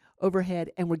watering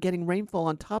overhead and we're getting rainfall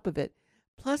on top of it,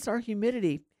 plus our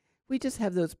humidity, we just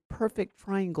have those perfect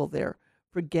triangle there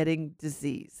for getting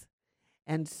disease.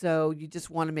 And so you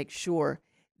just want to make sure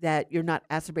that you're not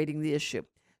exacerbating the issue.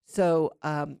 So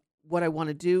what I want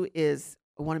to do is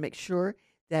I want to make sure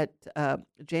that,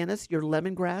 Janice, your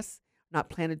lemongrass not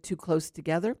planted too close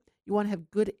together. You want to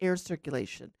have good air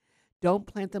circulation. Don't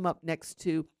plant them up next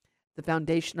to the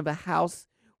foundation of a house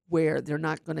where they're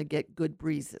not going to get good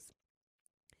breezes.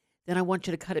 Then I want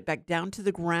you to cut it back down to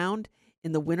the ground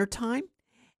in the wintertime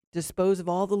Dispose of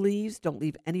all the leaves. Don't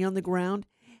leave any on the ground.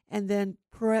 And then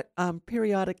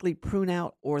periodically prune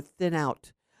out or thin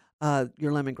out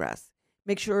your lemongrass.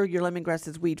 Make sure your lemongrass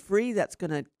is weed free. That's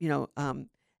going to,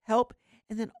 help.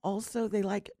 And then also they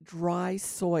like dry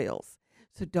soils,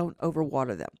 so don't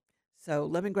overwater them. So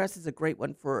lemongrass is a great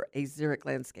one for a xeric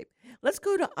landscape. Let's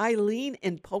go to Eileen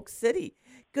in Polk City.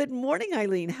 Good morning,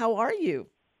 Eileen. How are you?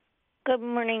 Good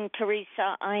morning,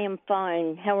 Teresa. I am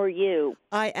fine. How are you?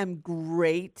 I am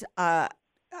great. I'm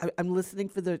listening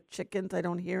for the chickens. I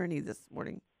don't hear any this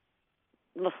morning.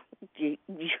 Look, you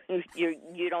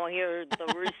don't hear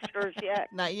the roosters yet?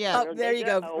 Not yet. Oh, there you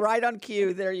go. Right on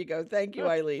cue. There you go. Thank you,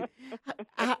 Eileen.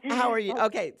 How are you?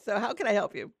 Okay, so how can I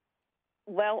help you?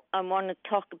 Well, I want to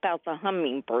talk about the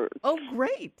hummingbirds. Oh,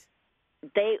 great.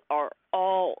 They are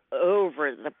all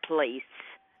over the place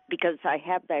because I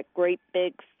have that great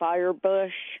big fire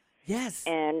bush. Yes.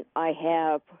 And I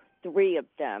have 3 of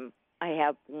them. I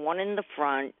have one in the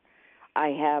front. I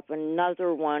have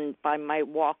another one by my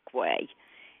walkway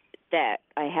that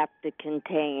I have to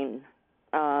contain.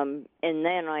 And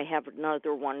then I have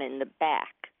another one in the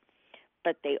back.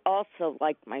 But they also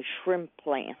like my shrimp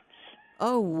plants.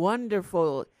 Oh,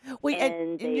 wonderful. Wait,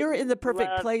 and you're in the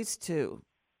perfect place, too.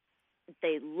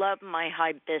 They love my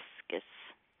hibiscus.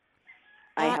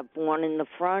 I have one in the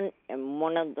front and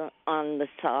one on the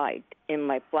side in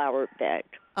my flower bed.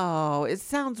 Oh, it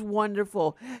sounds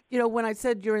wonderful. When I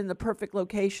said you're in the perfect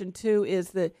location, too, is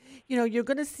that, you're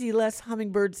going to see less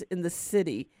hummingbirds in the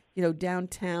city,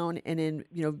 downtown and in,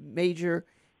 major,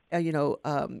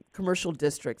 commercial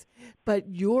districts. But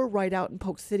you're right out in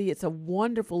Polk City. It's a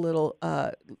wonderful little,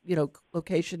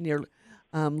 location near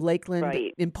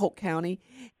Lakeland in Polk County.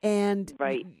 And,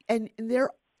 and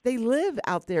they live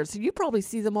out there, so you probably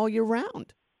see them all year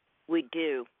round. We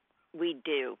do.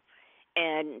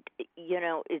 And,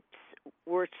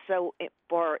 we're so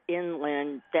far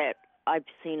inland that I've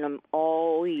seen them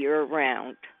all year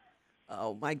round.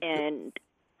 Oh, my goodness.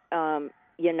 And,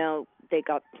 they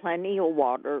got plenty of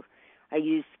water. I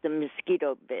use the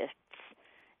mosquito bits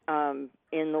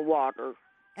in the water.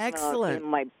 Excellent. In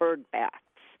my bird baths.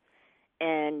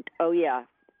 And, oh, yeah,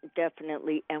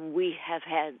 definitely. And we have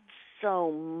had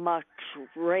so much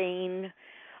rain.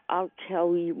 I'll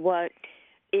tell you what,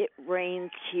 it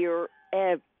rains here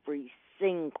every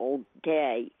single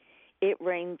day. It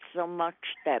rains so much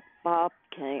that Bob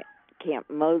can't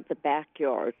mow the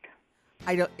backyard.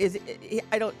 I don't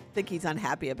think he's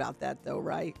unhappy about that, though,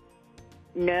 right?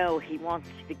 No, he wants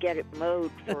to get it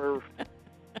mowed for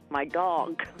my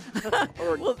dog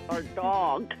or our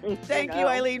dog. Thank you,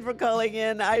 Eileen, for calling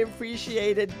in. I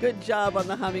appreciate it. Good job on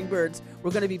the hummingbirds.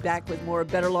 We're going to be back with more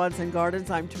Better Lawns and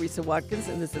Gardens. I'm Teresa Watkins,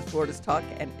 and this is Florida's Talk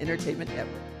and Entertainment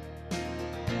Network.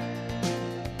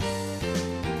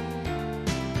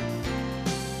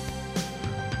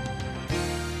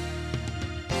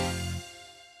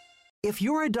 If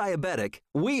you're a diabetic,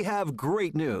 we have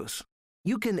great news.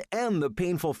 You can end the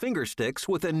painful finger sticks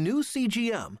with a new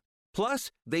CGM.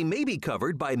 Plus, they may be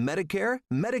covered by Medicare,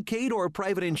 Medicaid, or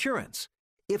private insurance.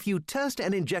 If you test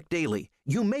and inject daily,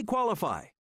 you may qualify.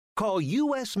 Call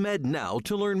US Med now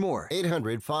to learn more.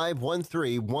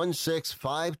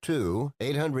 800-513-1652.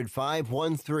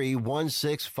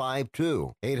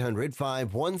 800-513-1652.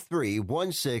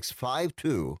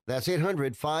 800-513-1652. That's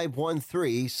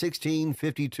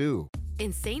 800-513-1652.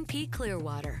 In St. Pete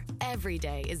Clearwater, every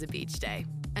day is a beach day.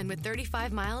 And with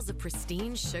 35 miles of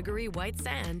pristine, sugary white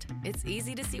sand, it's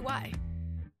easy to see why.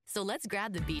 So let's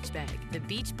grab the beach bag, the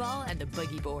beach ball, and the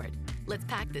boogie board. Let's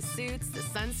pack the suits, the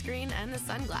sunscreen, and the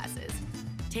sunglasses.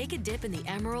 Take a dip in the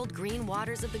emerald green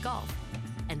waters of the Gulf.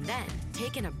 And then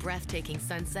take in a breathtaking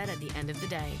sunset at the end of the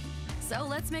day. So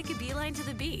let's make a beeline to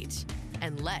the beach.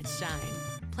 And let's shine.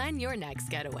 Plan your next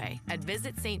getaway at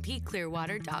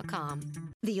visitstpeteclearwater.com.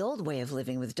 The old way of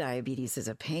living with diabetes is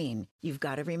a pain. You've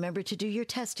got to remember to do your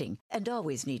testing and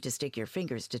always need to stick your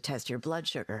fingers to test your blood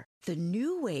sugar. The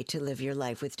new way to live your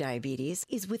life with diabetes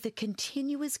is with a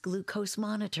continuous glucose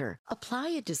monitor. Apply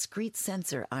a discrete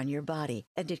sensor on your body,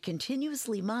 and it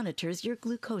continuously monitors your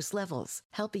glucose levels,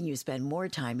 helping you spend more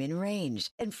time in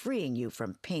range and freeing you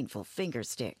from painful finger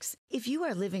sticks. If you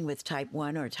are living with type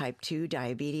 1 or type 2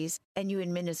 diabetes and you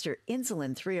administer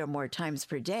insulin 3 or more times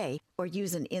per day or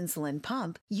use an insulin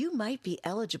pump, you might be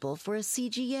eligible for a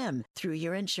CGM through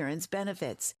your insurance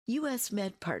benefits. US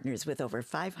Med partners with over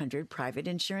 500 private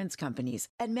insurance companies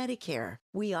and Medicare.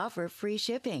 We offer free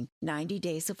shipping,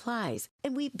 90-day supplies,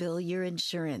 and we bill your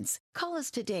insurance. Call us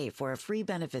today for a free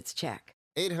benefits check.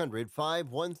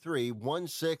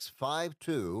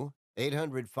 800-513-1652.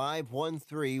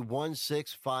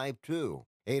 800-513-1652.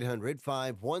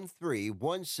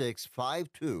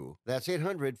 800-513-1652. That's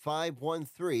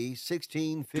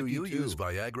 800-513-1652. Do you use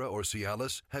Viagra or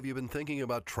Cialis? Have you been thinking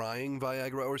about trying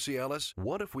Viagra or Cialis?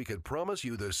 What if we could promise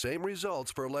you the same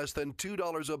results for less than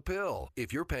 $2 a pill?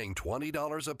 If you're paying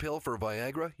 $20 a pill for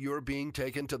Viagra, you're being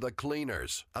taken to the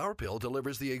cleaners. Our pill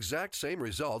delivers the exact same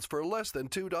results for less than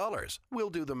 $2. We'll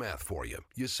do the math for you.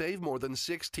 You save more than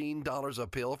 $16 a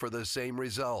pill for the same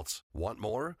results. Want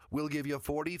more? We'll give you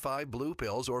 45 blue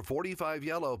pills or 45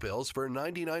 yellow pills for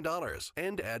 $99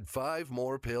 and add 5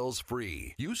 more pills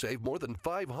free. You save more than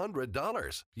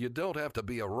 $500. You don't have to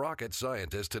be a rocket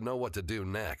scientist to know what to do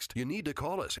next. You need to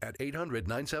call us at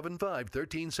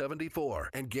 800-975-1374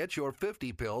 and get your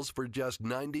 50 pills for just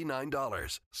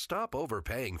 $99. Stop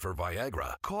overpaying for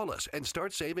Viagra. Call us and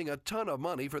start saving a ton of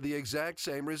money for the exact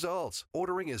same results.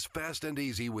 Ordering is fast and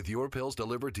easy with your pills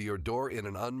delivered to your door in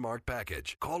an unmarked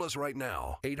package. Call us right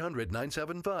now.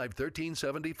 800-975-1374.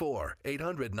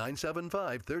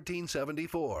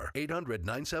 800-975-1374.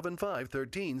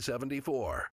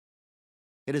 800-975-1374.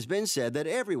 It has been said that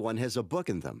everyone has a book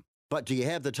in them. But do you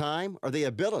have the time or the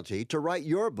ability to write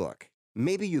your book?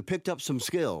 Maybe you picked up some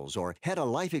skills or had a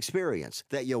life experience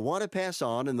that you want to pass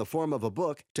on in the form of a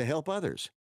book to help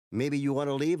others. Maybe you want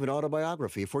to leave an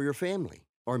autobiography for your family.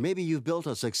 Or maybe you've built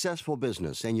a successful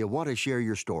business and you want to share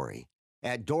your story.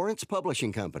 At Dorrance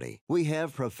Publishing Company, we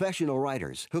have professional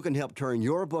writers who can help turn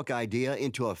your book idea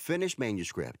into a finished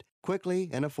manuscript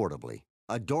quickly and affordably.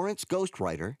 A Dorrance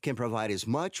ghostwriter can provide as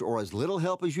much or as little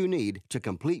help as you need to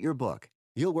complete your book.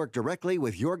 You'll work directly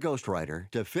with your ghostwriter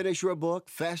to finish your book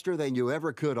faster than you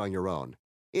ever could on your own.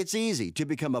 It's easy to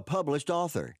become a published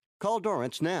author. Call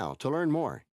Dorrance now to learn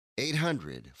more.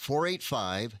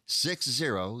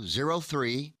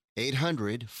 800-485-6003.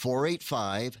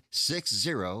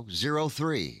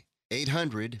 800-485-6003.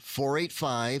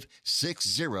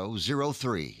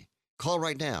 800-485-6003. Call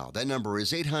right now. That number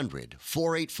is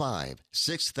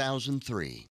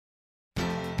 800-485-6003.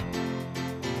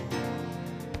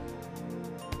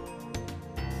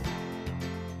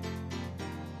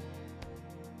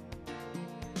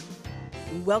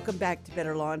 Welcome back to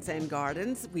Better Lawns and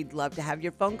Gardens. We'd love to have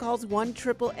your phone calls,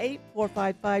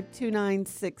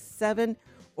 1-888-455-2967,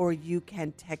 or you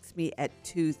can text me at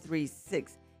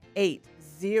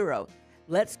 23680.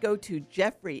 Let's go to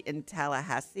Jeffrey in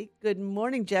Tallahassee. Good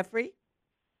morning, Jeffrey.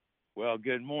 Well,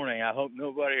 good morning. I hope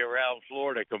nobody around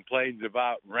Florida complains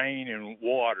about rain and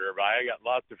water. But I got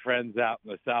lots of friends out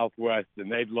in the Southwest, and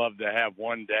they'd love to have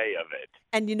one day of it.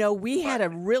 And, you know, we had a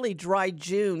really dry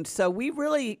June, so we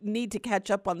really need to catch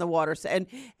up on the water. And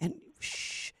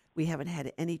we haven't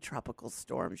had any tropical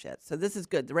storms yet. So this is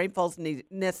good. The rainfall's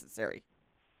necessary.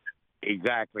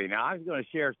 Exactly. Now, I was going to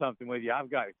share something with you. I've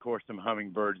got, of course, some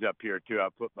hummingbirds up here, too. I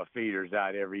put my feeders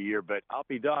out every year. But I'll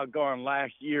be doggone,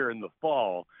 last year in the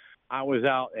fall, I was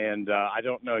out, and I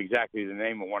don't know exactly the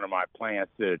name of one of my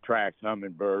plants that attracts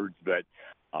hummingbirds, but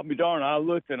I'll be darned, I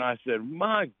looked and I said,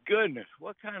 my goodness,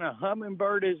 what kind of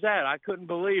hummingbird is that? I couldn't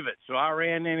believe it. So I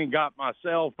ran in and got my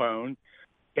cell phone,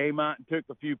 came out and took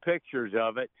a few pictures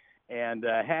of it, and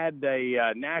had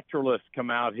a naturalist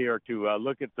come out here to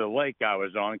look at the lake I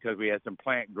was on because we had some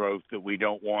plant growth that we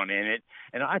don't want in it.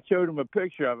 And I showed him a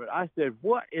picture of it. I said,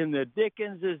 what in the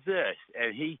dickens is this?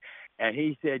 And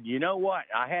he said, you know what?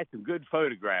 I had some good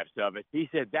photographs of it. He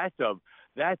said, that's a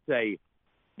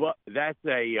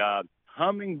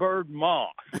hummingbird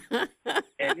moth.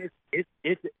 And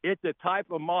it's a type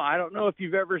of moth. I don't know if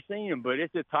you've ever seen them, but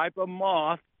it's a type of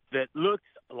moth that looks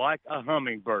like a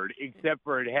hummingbird, except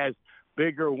for it has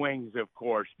bigger wings, of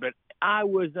course. But I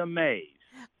was amazed.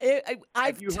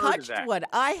 I've touched one.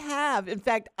 I have. In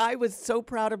fact, I was so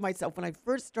proud of myself. When I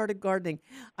first started gardening,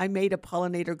 I made a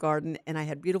pollinator garden, and I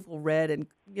had beautiful red and,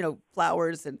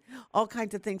 flowers and all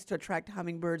kinds of things to attract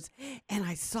hummingbirds. And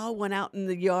I saw one out in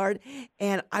the yard,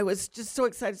 and I was just so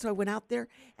excited. So I went out there,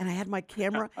 and I had my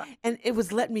camera, and it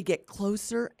was letting me get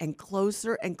closer and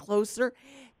closer and closer.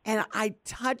 And I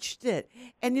touched it.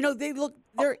 And,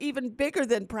 they're even bigger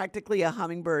than practically a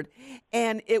hummingbird.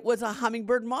 And it was a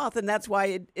hummingbird moth, and that's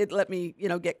why it let me,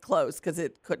 get close, because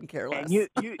it couldn't care less. And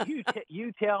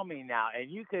you tell me now,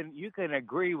 and you can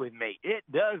agree with me. It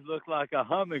does look like a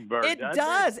hummingbird, It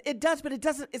does, but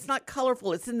it's not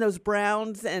colorful. It's in those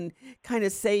browns and kind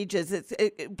of sages.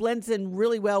 It blends in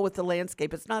really well with the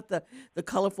landscape. It's not the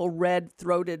colorful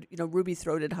red-throated,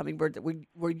 ruby-throated hummingbird that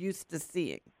we're used to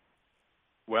seeing.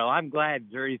 Well, I'm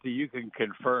glad, Teresa, you can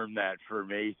confirm that for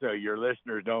me, so your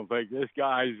listeners don't think this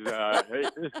guy's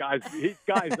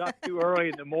up too early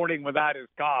in the morning without his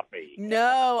coffee.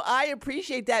 No, I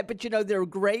appreciate that, but they're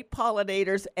great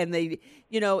pollinators, and they,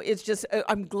 it's just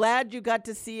I'm glad you got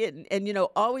to see it, and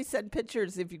always send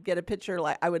pictures if you get a picture.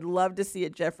 Like I would love to see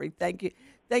it, Jeffrey. Thank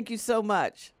you so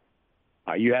much.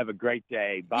 You have a great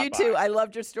day. Bye-bye. You too. I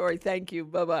loved your story. Thank you.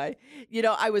 Bye-bye.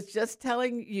 I was just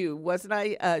telling you, wasn't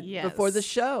I, before the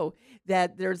show,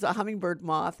 that there's a hummingbird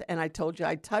moth, and I told you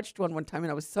I touched one time,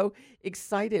 and I was so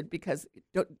excited because,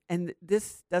 and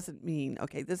this doesn't mean,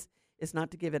 this is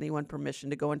not to give anyone permission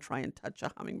to go and try and touch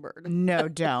a hummingbird. No,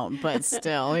 don't. But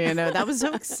still, that was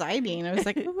so exciting. I was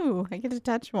like, ooh, I get to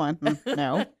touch one.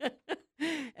 No.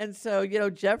 And so,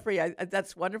 Jeffrey,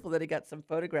 that's wonderful that he got some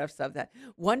photographs of that.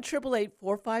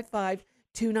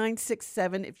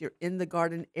 1-888-455-2967. If you're in the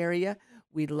garden area,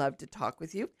 we'd love to talk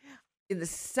with you. In the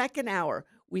second hour,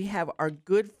 we have our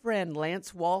good friend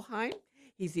Lance Walheim.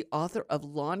 He's the author of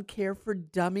Lawn Care for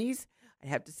Dummies. I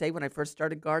have to say, when I first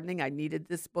started gardening, I needed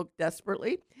this book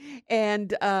desperately.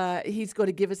 And he's going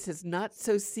to give us his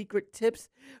not-so-secret tips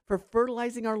for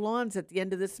fertilizing our lawns at the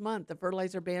end of this month. The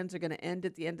fertilizer bans are going to end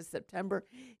at the end of September.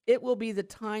 It will be the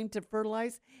time to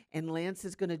fertilize, and Lance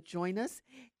is going to join us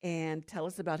and tell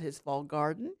us about his fall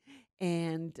garden.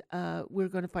 And we're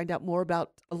going to find out more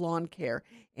about lawn care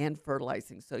and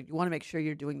fertilizing. So you want to make sure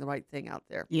you're doing the right thing out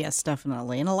there. Yes,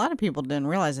 definitely. And a lot of people didn't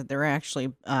realize that there are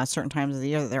actually certain times of the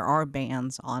year that there are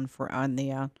bans on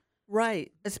the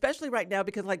right, especially right now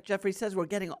because, like Jeffrey says, we're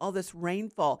getting all this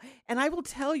rainfall. And I will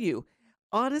tell you,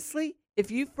 honestly, if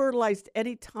you fertilized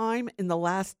any time in the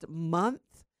last month,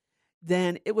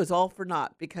 then it was all for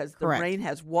naught because the Correct. rain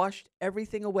has washed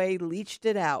everything away, leached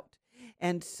it out.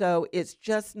 And so it's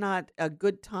just not a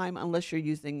good time unless you're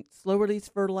using slow-release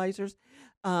fertilizers,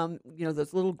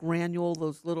 those little granule,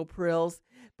 those little prills.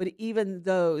 But even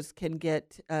those can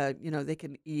get, they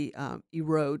can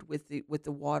erode with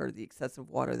the water, the excessive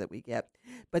water that we get.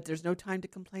 But there's no time to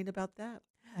complain about that.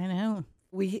 I know.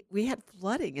 We had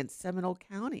flooding in Seminole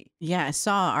County. Yeah, I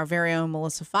saw our very own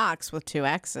Melissa Fox with 2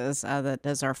 X's that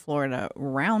does our Florida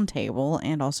Roundtable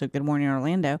and also Good Morning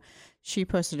Orlando. She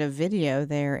posted a video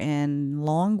there in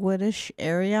Longwoodish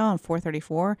area on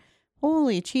 434.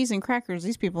 Holy cheese and crackers,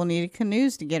 these people needed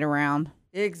canoes to get around.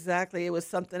 Exactly. It was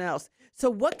something else.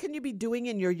 So what can you be doing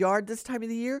in your yard this time of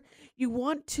the year? You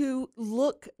want to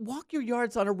walk your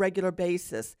yards on a regular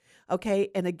basis, okay?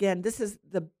 And again, this is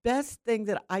the best thing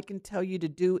that I can tell you to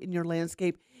do in your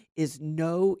landscape is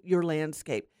know your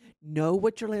landscape. Know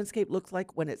what your landscape looks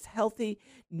like when it's healthy.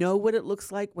 Know what it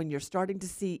looks like when you're starting to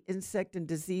see insect and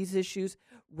disease issues.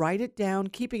 Write it down.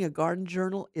 Keeping a garden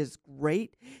journal is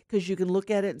great because you can look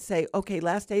at it and say, okay,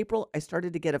 last April, I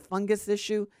started to get a fungus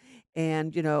issue.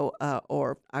 And,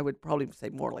 or I would probably say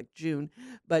more like June,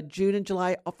 but June and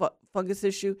July, a fungus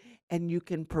issue, and you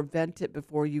can prevent it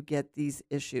before you get these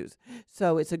issues.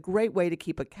 So it's a great way to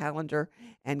keep a calendar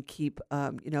and keep,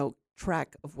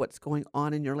 track of what's going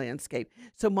on in your landscape.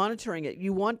 So monitoring it,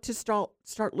 you want to start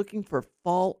looking for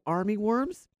fall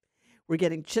armyworms. We're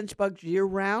getting chinch bugs year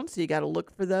round, so you got to look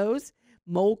for those.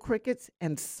 Mole crickets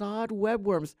and sod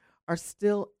webworms are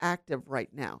still active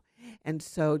right now. And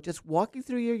so just walking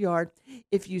through your yard,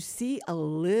 if you see a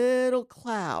little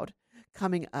cloud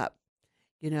coming up,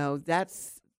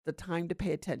 that's the time to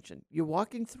pay attention. You're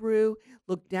walking through,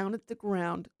 look down at the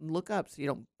ground, and look up so you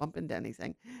don't bump into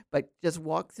anything. But just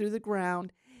walk through the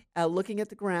ground, looking at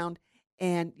the ground,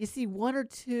 and you see 1 or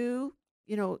 2,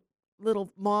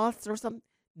 little moths or something,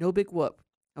 no big whoop.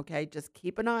 Okay, just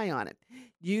keep an eye on it.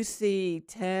 You see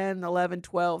 10, 11,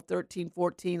 12, 13,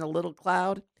 14, a little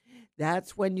cloud,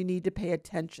 that's when you need to pay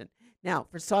attention. Now,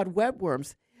 for sod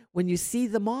webworms, when you see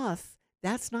the moths,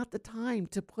 that's not the time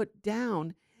to put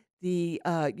down the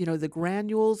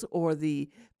granules or the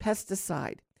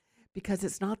pesticide because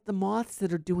it's not the moths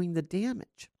that are doing the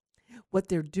damage. What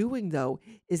they're doing, though,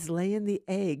 is laying the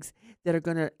eggs that are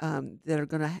gonna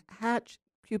hatch,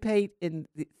 pupate, and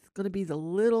it's going to be the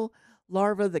little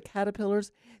larvae, the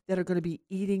caterpillars that are going to be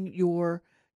eating your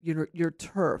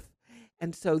turf.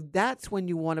 And so that's when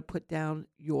you want to put down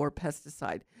your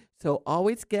pesticide. So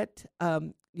always get,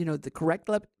 the correct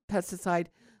pesticide.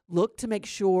 Look to make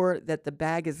sure that the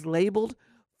bag is labeled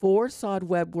for sod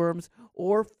webworms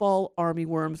or fall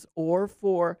armyworms or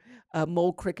for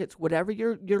mole crickets, whatever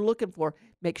you're looking for.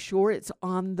 Make sure it's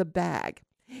on the bag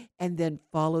and then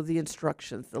follow the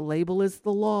instructions. The label is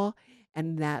the law,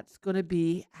 and that's going to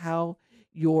be how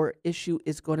your issue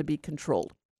is going to be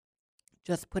controlled.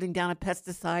 Just putting down a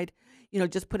pesticide,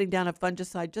 just putting down a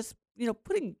fungicide, just,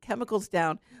 putting chemicals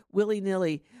down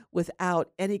willy-nilly without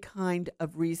any kind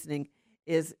of reasoning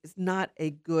is not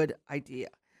a good idea.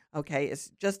 Okay,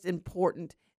 it's just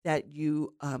important that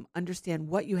you understand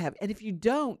what you have. And if you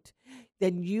don't,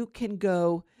 then you can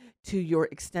go to your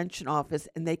extension office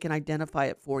and they can identify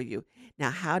it for you.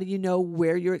 Now, how do you know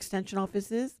where your extension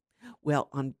office is? Well,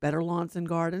 on Better Lawns and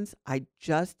Gardens, I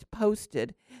just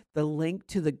posted the link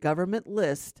to the government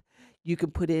list. You can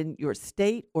put in your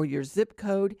state or your zip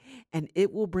code, and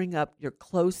it will bring up your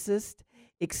closest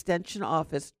extension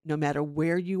office no matter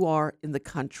where you are in the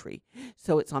country.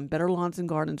 So it's on Better Lawns and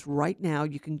Gardens right now.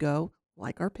 You can go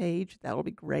like our page. That'll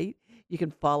be great. You can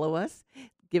follow us,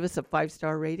 give us a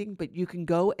 5-star rating, but you can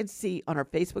go and see on our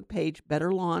Facebook page,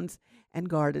 Better Lawns and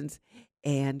Gardens,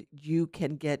 and you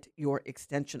can get your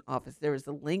extension office. There is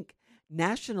a link,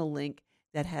 national link,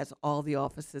 that has all the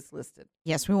offices listed.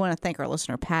 Yes, we want to thank our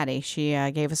listener, Patty. She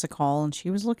gave us a call, and she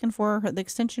was looking for the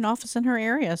extension office in her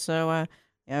area. So I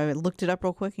looked it up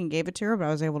real quick and gave it to her, but I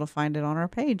was able to find it on our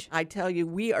page. I tell you,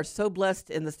 we are so blessed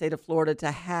in the state of Florida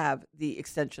to have the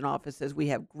extension offices. We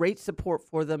have great support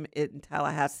for them in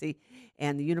Tallahassee,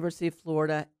 and the University of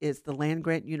Florida is the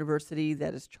land-grant university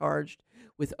that is charged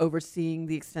with overseeing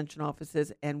the extension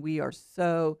offices, and we are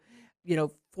so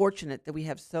fortunate that we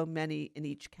have so many in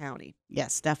each county.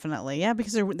 Yes, definitely. Yeah,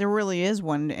 because there really is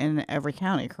one in every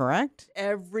county, correct?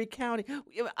 Every county.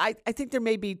 I think there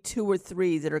may be 2 or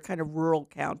 3 that are kind of rural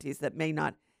counties that may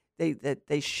not,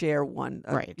 they share one,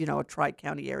 right. A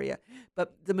tri-county area.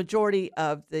 But the majority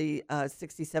of the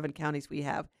 67 counties we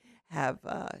have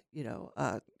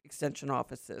extension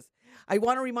offices. I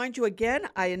want to remind you again,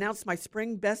 I announced my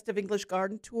Spring Best of English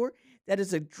Garden Tour. That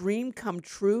is a dream come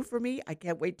true for me. I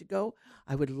can't wait to go.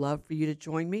 I would love for you to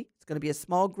join me. It's going to be a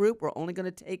small group. We're only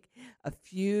going to take a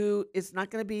few. It's not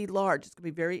going to be large. It's going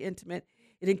to be very intimate.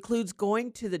 It includes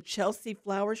going to the Chelsea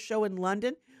Flower Show in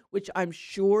London, which I'm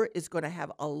sure is going to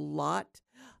have a lot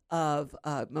of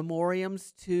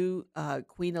memoriams to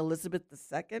Queen Elizabeth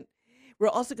II. We're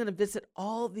also going to visit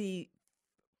all the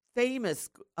famous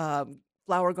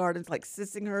flower gardens like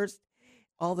Sissinghurst,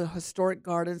 all the historic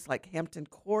gardens like Hampton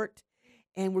Court,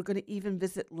 and we're going to even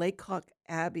visit Laycock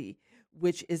Abbey,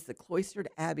 which is the cloistered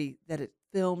abbey that it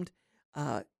filmed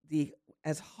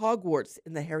as Hogwarts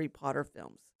in the Harry Potter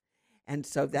films. And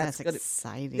so that's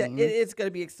exciting. It's going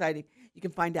to be exciting. You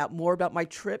can find out more about my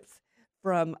trips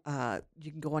from,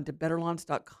 you can go on to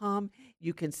betterlawns.com.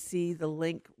 You can see the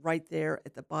link right there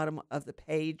at the bottom of the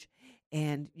page,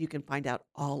 and you can find out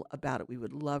all about it. We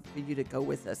would love for you to go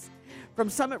with us. From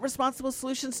Summit Responsible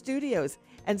Solutions Studios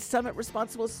and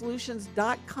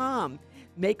SummitResponsibleSolutions.com,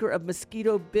 maker of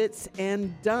mosquito bits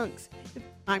and dunks,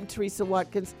 I'm Teresa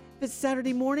Watkins. If it's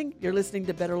Saturday morning, you're listening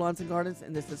to Better Lawns and Gardens,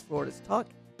 and this is Florida's Talk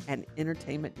and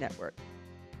Entertainment Network.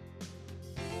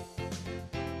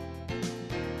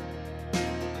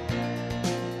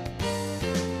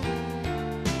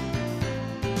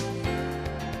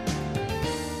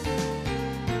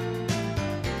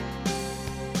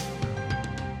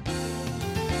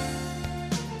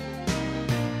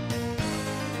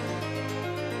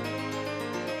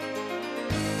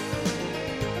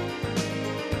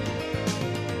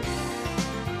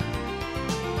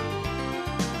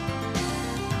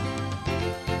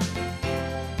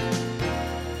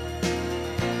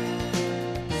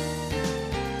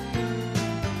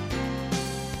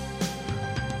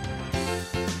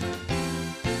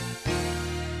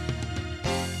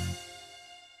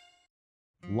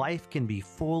 Life can be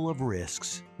full of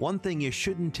risks. One thing you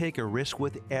shouldn't take a risk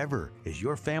with ever is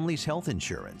your family's health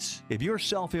insurance. If you're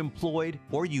self-employed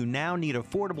or you now need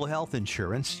affordable health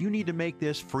insurance, you need to make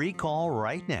this free call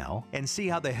right now and see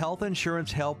how the Health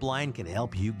Insurance Helpline can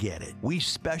help you get it. We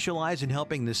specialize in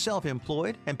helping the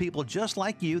self-employed and people just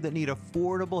like you that need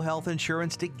affordable health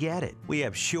insurance to get it. We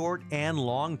have short and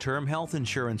long-term health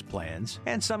insurance plans,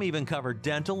 and some even cover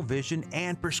dental, vision,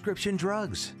 and prescription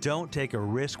drugs. Don't take a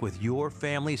risk with your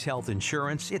family's health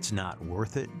insurance. It's not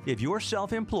worth it. If you're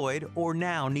self-employed or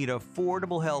now need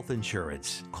affordable health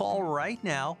insurance, call right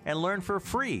now and learn for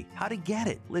free how to get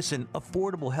it. Listen,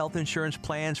 affordable health insurance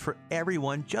plans for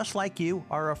everyone just like you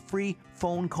are a free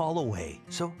phone call away.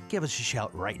 So give us a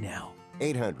shout right now.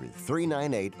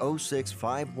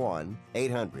 800-398-0651.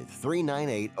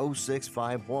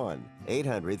 800-398-0651.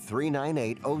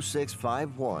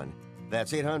 800-398-0651.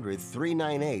 That's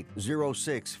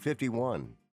 800-398-0651.